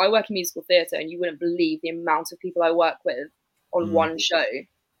takes. Like, I work in musical theatre, and you wouldn't believe the amount of people I work with on one show.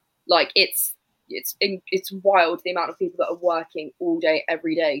 Like it's wild, the amount of people that are working all day,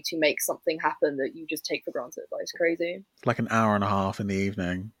 every day to make something happen that you just take for granted. Like it's crazy. It's like an hour and a half in the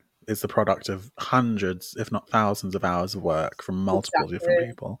evening is the product of hundreds, if not thousands of hours of work from multiple different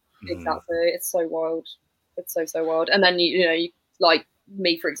people. Exactly. It's so wild. It's so wild. And then you know, like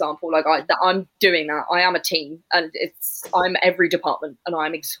me, for example, like I'm doing that. I am a team, and I'm every department, and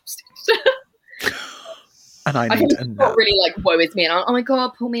I'm exhausted. And I think need it's a not nap. really like woe is me, and oh my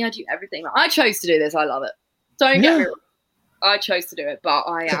god, pull me, I do everything. Like, I chose to do this. I love it. Don't get me wrong. I chose to do it, but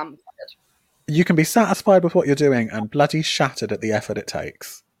I am tired. You can be satisfied with what you're doing and bloody shattered at the effort it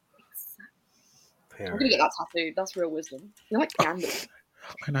takes. I'm gonna get that tattooed. That's real wisdom. You're like Gandalf.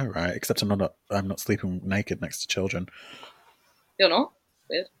 I know, right? Except I'm not sleeping naked next to children. You're not?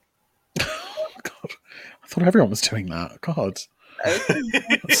 Weird. God, I thought everyone was doing that. God,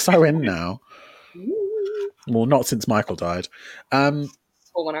 it's so in now. Well, not since Michael died. Pull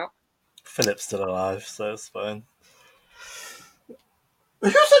one out. Philip's still alive, so it's fine. Who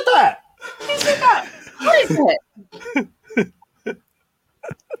said that? Who said that? What is it?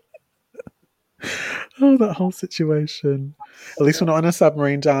 Oh, that whole situation. At least we're not in a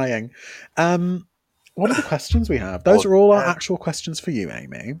submarine dying. What are the questions we have? Those are all our actual questions for you,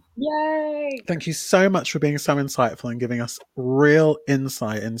 Amie. Yay! Thank you so much for being so insightful and giving us real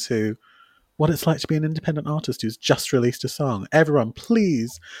insight into what it's like to be an independent artist who's just released a song. Everyone,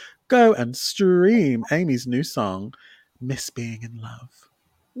 please go and stream Amy's new song, Miss Being in Love.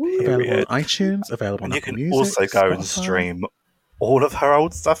 Available on iTunes, available on And you Apple can Music, also go and Spotify. stream all of her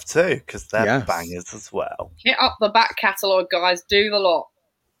old stuff too, because they're Yes. bangers as well. Hit up the back catalogue, guys. Do the lot.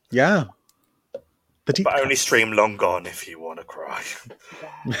 Yeah. The deep But only cuts. stream Long Gone if you want to cry.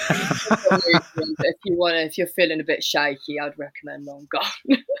 If you're feeling a bit shaky, I'd recommend Long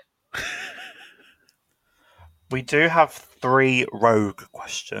Gone. We do have 3 rogue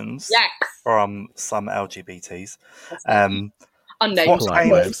questions Yes. from some LGBTs. Unnamed.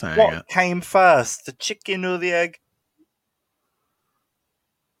 Polite way of saying what it. came first, the chicken or the egg?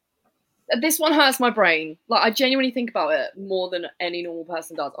 This one hurts my brain. Like, I genuinely think about it more than any normal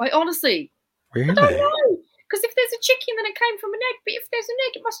person does. I honestly, Really? I don't know. Because if there's a chicken, then it came from an egg. But if there's an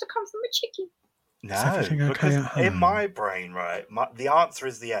egg, it must have come from a chicken. No, Is everything okay because at home? in my brain, right, the answer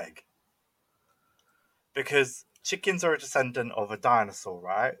is the egg. Because chickens are a descendant of a dinosaur,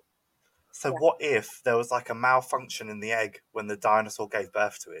 right? So what if there was like a malfunction in the egg when the dinosaur gave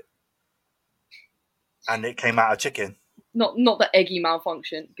birth to it? And it came out a chicken? Not the eggy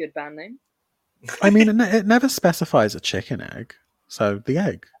malfunction. Good band name. I mean, it never specifies a chicken egg. So the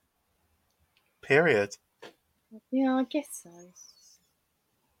egg. Period. Yeah, I guess so.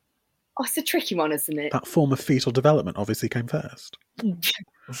 Oh, it's a tricky one, isn't it? That form of fetal development obviously came first.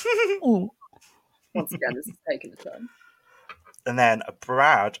 Oh. Once again, this is taking a turn. And then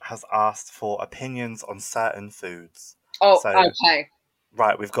Brad has asked for opinions on certain foods. Oh, So- okay.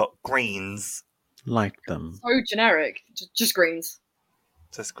 Right, we've got greens. Like them. So generic. Just greens.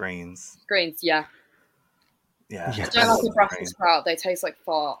 Just greens. Greens, yeah. Yeah. Yeah. I don't like a Brussels sprout. They taste like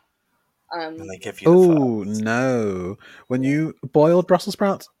fart. And they give you the Oh, first. no. When you boiled Brussels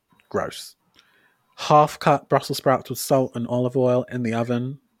sprouts, gross. Half cut Brussels sprouts with salt and olive oil in the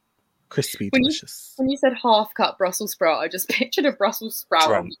oven. Crispy, delicious. When you said half cut Brussels sprout, I just pictured a Brussels sprout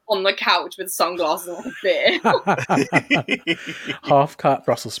Drunk. on the couch with sunglasses and a beer. Half cut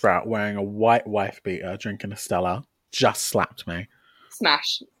Brussels sprout wearing a white wife beater, drinking a Stella, just slapped me.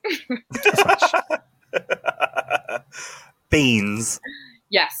 Smash. Beans.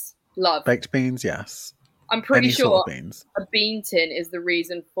 Yes, love. Baked beans, yes. I'm pretty Any sure sort of beans. a bean tin is the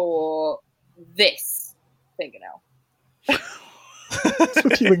reason for this fingernail. It's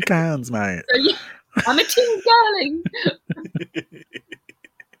with you in cans, mate. So, yeah, I'm a tin darling.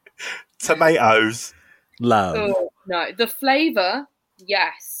 Tomatoes. Love. Oh, no, the flavour,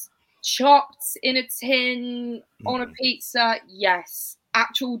 yes. Chopped in a tin on a pizza, yes.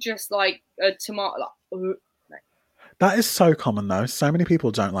 Actual, just like a tomato. Like, That is so common, though. So many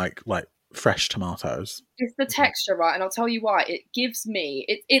people don't like fresh tomatoes. it's the texture, right? And I'll tell you why. It gives me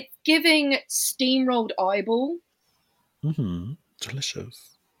it's giving steamrolled eyeball. Mm-hmm. Delicious.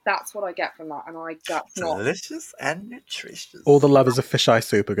 That's what I get from that, and that's not. Delicious and nutritious. All the lovers of fish eye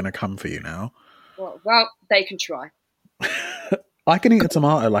soup are going to come for you now. Well, they can try. I can eat a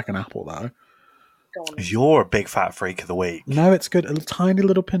tomato like an apple, though. Go on. You're a big fat freak of the week. No, it's good. A tiny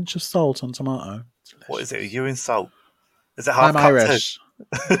little pinch of salt on tomato. What is it? Are you in salt? Is it half I'm cut Irish.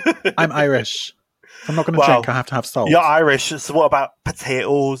 too? I'm Irish. If I'm not going to Well, drink, I have to have salt. You're Irish, so what about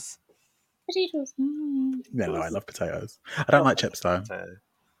potatoes? Potatoes. Yeah, no, I love potatoes. I don't like chips, though.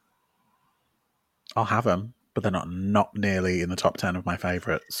 I'll have them, but they're not nearly in the top 10 of my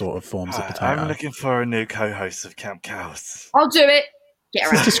favourite sort of forms of potato. I'm looking for a new co-host of Camp Cows. I'll do it. Get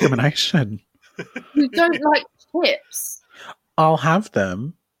This is around. discrimination. You don't like chips? I'll have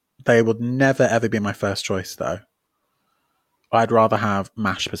them. They would never, ever be my first choice, though. I'd rather have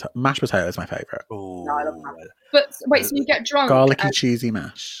mashed potato. Mashed potato is my favourite. Ooh. No, I love that. But wait, so you get drunk Garlicky, and cheesy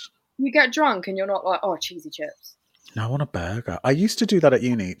mash. you get drunk and you're not like, oh, cheesy chips. No, I want a burger. I used to do that at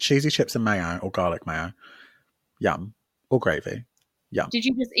uni. Cheesy chips and mayo or garlic mayo. Yum. Or gravy. Yum. Did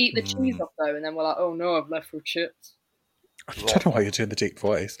you just eat the cheese off though, and then we're like, oh no, I've left with chips? I don't know why you're doing the deep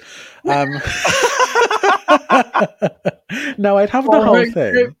voice. No, I'd have the whole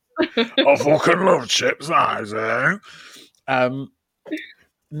thing. I fucking love chips, Isaac.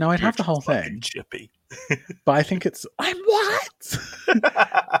 No, I'd have the whole thing. Chippy. But I think it's... I'm what?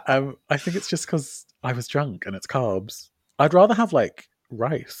 I think it's just because I was drunk and it's carbs. I'd rather have like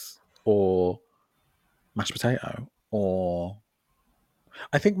rice or mashed potato or...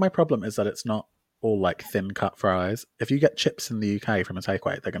 I think my problem is that it's not all like thin cut fries. If you get chips in the UK from a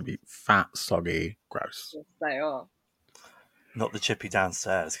takeaway, they're going to be fat, soggy, gross. Yes, they are. Not the chippy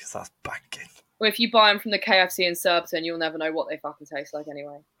downstairs, because that's banging. Well, if you buy them from the KFC in Surbiton, you'll never know what they fucking taste like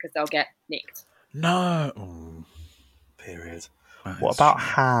anyway, because they'll get nicked. No. Ooh, Period. that What is about true.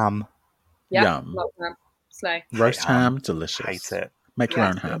 ham? Yeah, Yum. love ham. Slay. Roast Hate ham. ham, delicious. Hate it. Make your Yeah.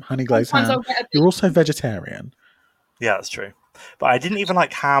 own ham. Honey glazed Sometimes ham. I'll get a You're big- also vegetarian. Yeah, that's true. But I didn't even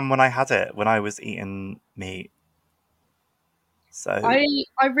like ham when I had it, when I was eating meat. So I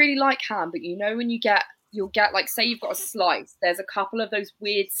really like ham, but you know when you'll get like, say you've got a slice, there's a couple of those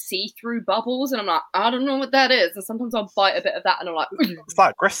weird see-through bubbles, and I'm like, I don't know what that is. And sometimes I'll bite a bit of that and I'm like, it's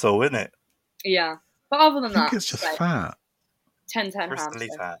like gristle, isn't it? yeah. But other than I think that, it's just like, fat. 10-10 ham. Gristly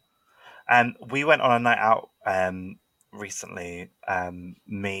So. fat. And we went on a night out recently,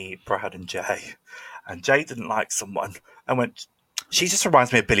 me, Brad, and Jay. And Jay didn't like someone and went, she just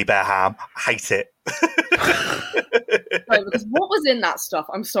reminds me of Billy Bear Ham. I hate it. No, because what was in that stuff?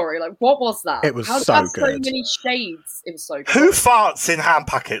 I'm sorry, like what was that? It was How did so that have good. so many shades? It was so good. Who farts in ham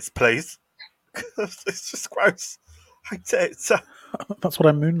packets, please? It's just gross. I hate it. That's what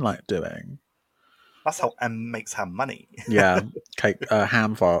I moonlight doing. That's how M makes ham money. Yeah. Cake,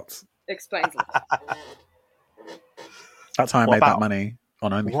 ham farts. Explains it. That's how I What made about- that money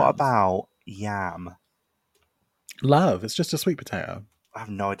on OnlyFans. What about yam? Love? It's just a sweet potato. I have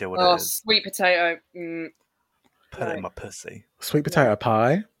no idea what Oh, it is. sweet potato. Put it no. in my pussy. Sweet potato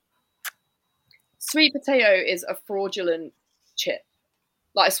pie? Sweet potato is a fraudulent chip.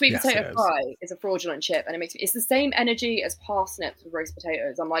 Like a sweet Yes, potato it is. pie is a fraudulent chip, and it's the same energy as parsnips with roast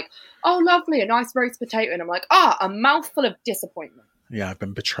potatoes. I'm like, oh, lovely, a nice roast potato, and I'm like, a mouthful of disappointment. Yeah, I've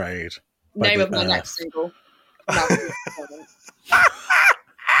been betrayed. by Name the of my earth. next single. Mouthful of disappointment.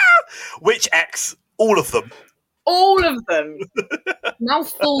 Which X? All of them. All of them.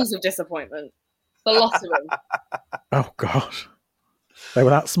 Mouthfuls of disappointment. The lot of them. Oh, God. They were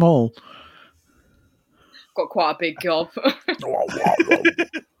that small. Got quite a big gob.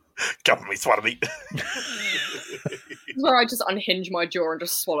 Cover me, swallow me. Where I just unhinge my jaw and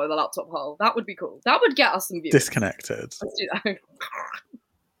just swallow the laptop whole. That would be cool. That would get us some views. Disconnected. Let's do that.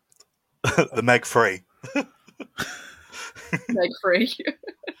 The Meg free. Meg free.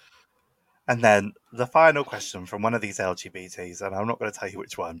 And then the final question from one of these LGBTs, and I'm not going to tell you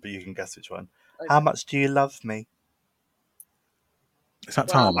which one, but you can guess which one. Okay. How much do you love me? Is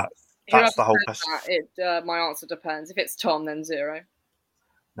that Well, Tom? That's the whole Whoever question. said that, my answer depends. If it's Tom, then 0.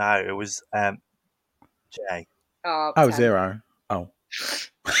 No, it was Jay. Oh, 10. 0. Oh.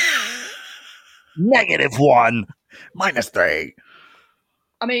 -1. -3.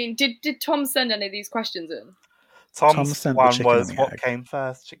 I mean, did Tom send any of these questions in? Tom's sent the one chicken was and the what egg. came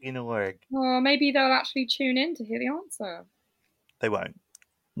first, chicken or egg? Oh, maybe they'll actually tune in to hear the answer. They won't.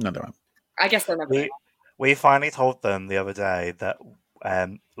 No, they won't. I guess they'll never. We finally told them the other day that,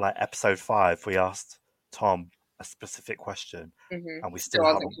 like episode 5, we asked Tom a specific question, Mm-hmm. and we still Still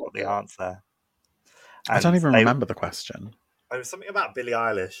haven't hasn't got the got it. answer. I don't And even they- remember the question. It was something about Billie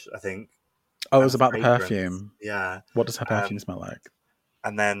Eilish, I think. Oh, it was and about the fragrance. perfume. Yeah, What does her perfume smell like?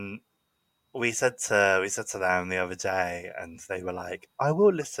 and then we said to them the other day, and they were like, "I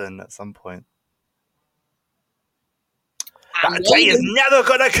will listen at some point." That day is never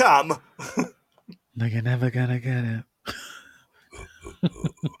gonna come. No, you're never gonna get it.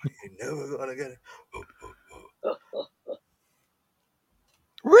 You're never gonna get it.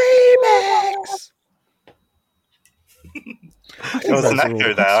 Remix! There was an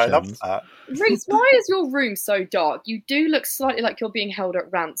echo there. I love that. Reese, why is your room so dark? You do look slightly like you're being held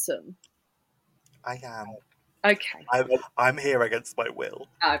at ransom. I am. Okay, I'm here against my will.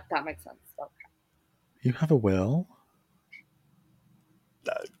 that makes sense. Okay. You have a will?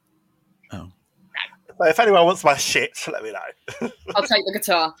 No. Oh. But if anyone wants my shit, let me know. I'll take the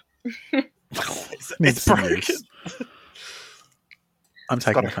guitar. It's Needs some broken. use. I'm It's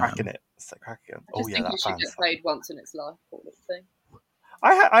taking got a a crack fan. in it. Get Set Cracking. I Oh just yeah, think that it should sounds get played once in its life, sort of thing.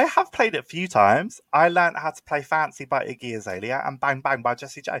 I have played it a few times. I learned how to play Fancy by Iggy Azalea and Bang Bang by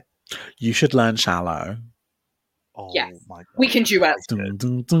Jessie J. You should learn Shallow. Oh Yes. my god. We can duet. Dun,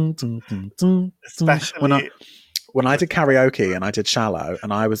 dun, dun, dun, dun, dun. Especially When I did karaoke and I did Shallow,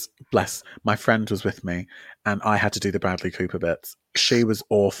 and I was, bless, my friend was with me, and I had to do the Bradley Cooper bits. She was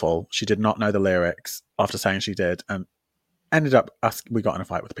awful. She did not know the lyrics after saying she did, and ended up, we got in a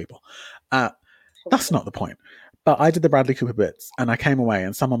fight with the people. That's not the point. But I did the Bradley Cooper bits, and I came away,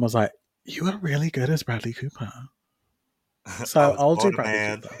 and someone was like, "You are really good as Bradley Cooper." So I'll do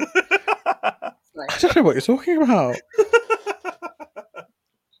Bradley Cooper. I don't know what you're talking about.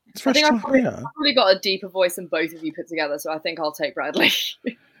 It's fresh I think to hear. I've probably got a deeper voice than both of you put together, so I think I'll take Bradley.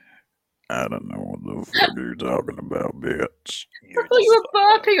 I don't know what the fuck you're talking about, bitch. I thought you were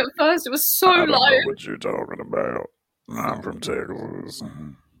burping at first. It was so I don't low. know what you're talking about. I'm from Texas.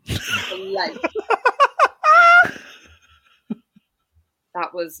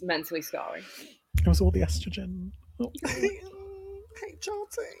 That was mentally scarring. It was all the estrogen. Oh. Hey,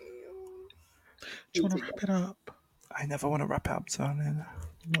 Chelsea. Do you want to wrap it up? I never want to wrap it up, darling.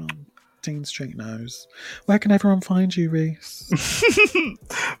 Well, Dean Street knows. Where can everyone find you, Reese?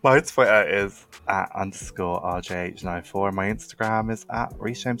 My Twitter is @_RJH94 and my Instagram is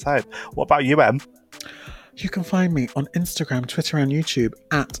 @ReeseJamesHope. What about you, Em? You can find me on Instagram, Twitter, and YouTube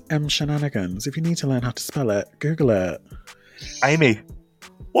 @MShenanigans. If you need to learn how to spell it, Google it. Amie,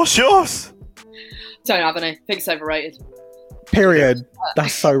 what's yours? Don't have any. Think it's overrated. Period.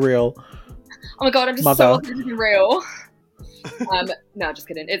 That's so real. Oh my god, I'm just Mother. so authentically real. No, just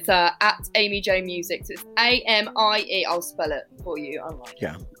kidding. It's @Amie J Music. So it's AMIE. I'll spell it for you.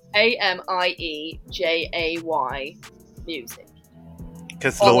 Yeah. AMIEJAY Music.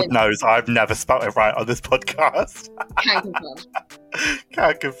 Because Lord knows I've never spelled it right on this podcast. Can confirm.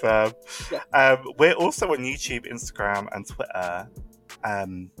 Can't confirm. Yeah. We're also on YouTube, Instagram, and Twitter,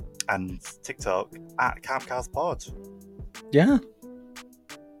 and TikTok @CampCastPod. Yeah.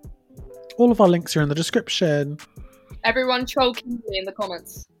 All of our links are in the description. Everyone troll Kimberly in the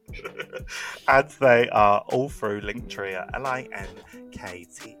comments. And they are all through Linktree at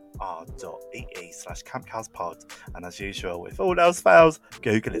linktr.ee/CampCastPod. And as usual, if all else fails,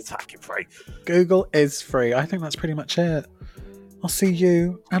 Google is fucking free. Google is free. I think that's pretty much it. I'll see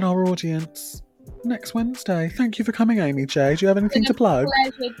you and our audience next Wednesday. Thank you for coming, Amie J. Do you have anything to plug?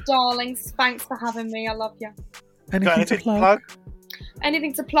 Pleasure, darlings. Thanks for having me. I love you. Anything to plug?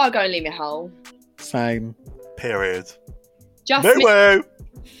 Anything to plug? Only me hole. Same. Period. Just No me. way.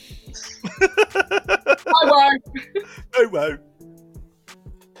 I won't. No way.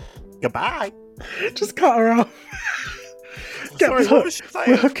 Goodbye. Just cut her off. Sorry, what was she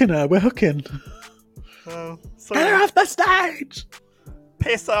saying? We're hooking her. We're hooking. Oh, Get her sorry. off the stage.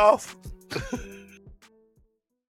 Piss off.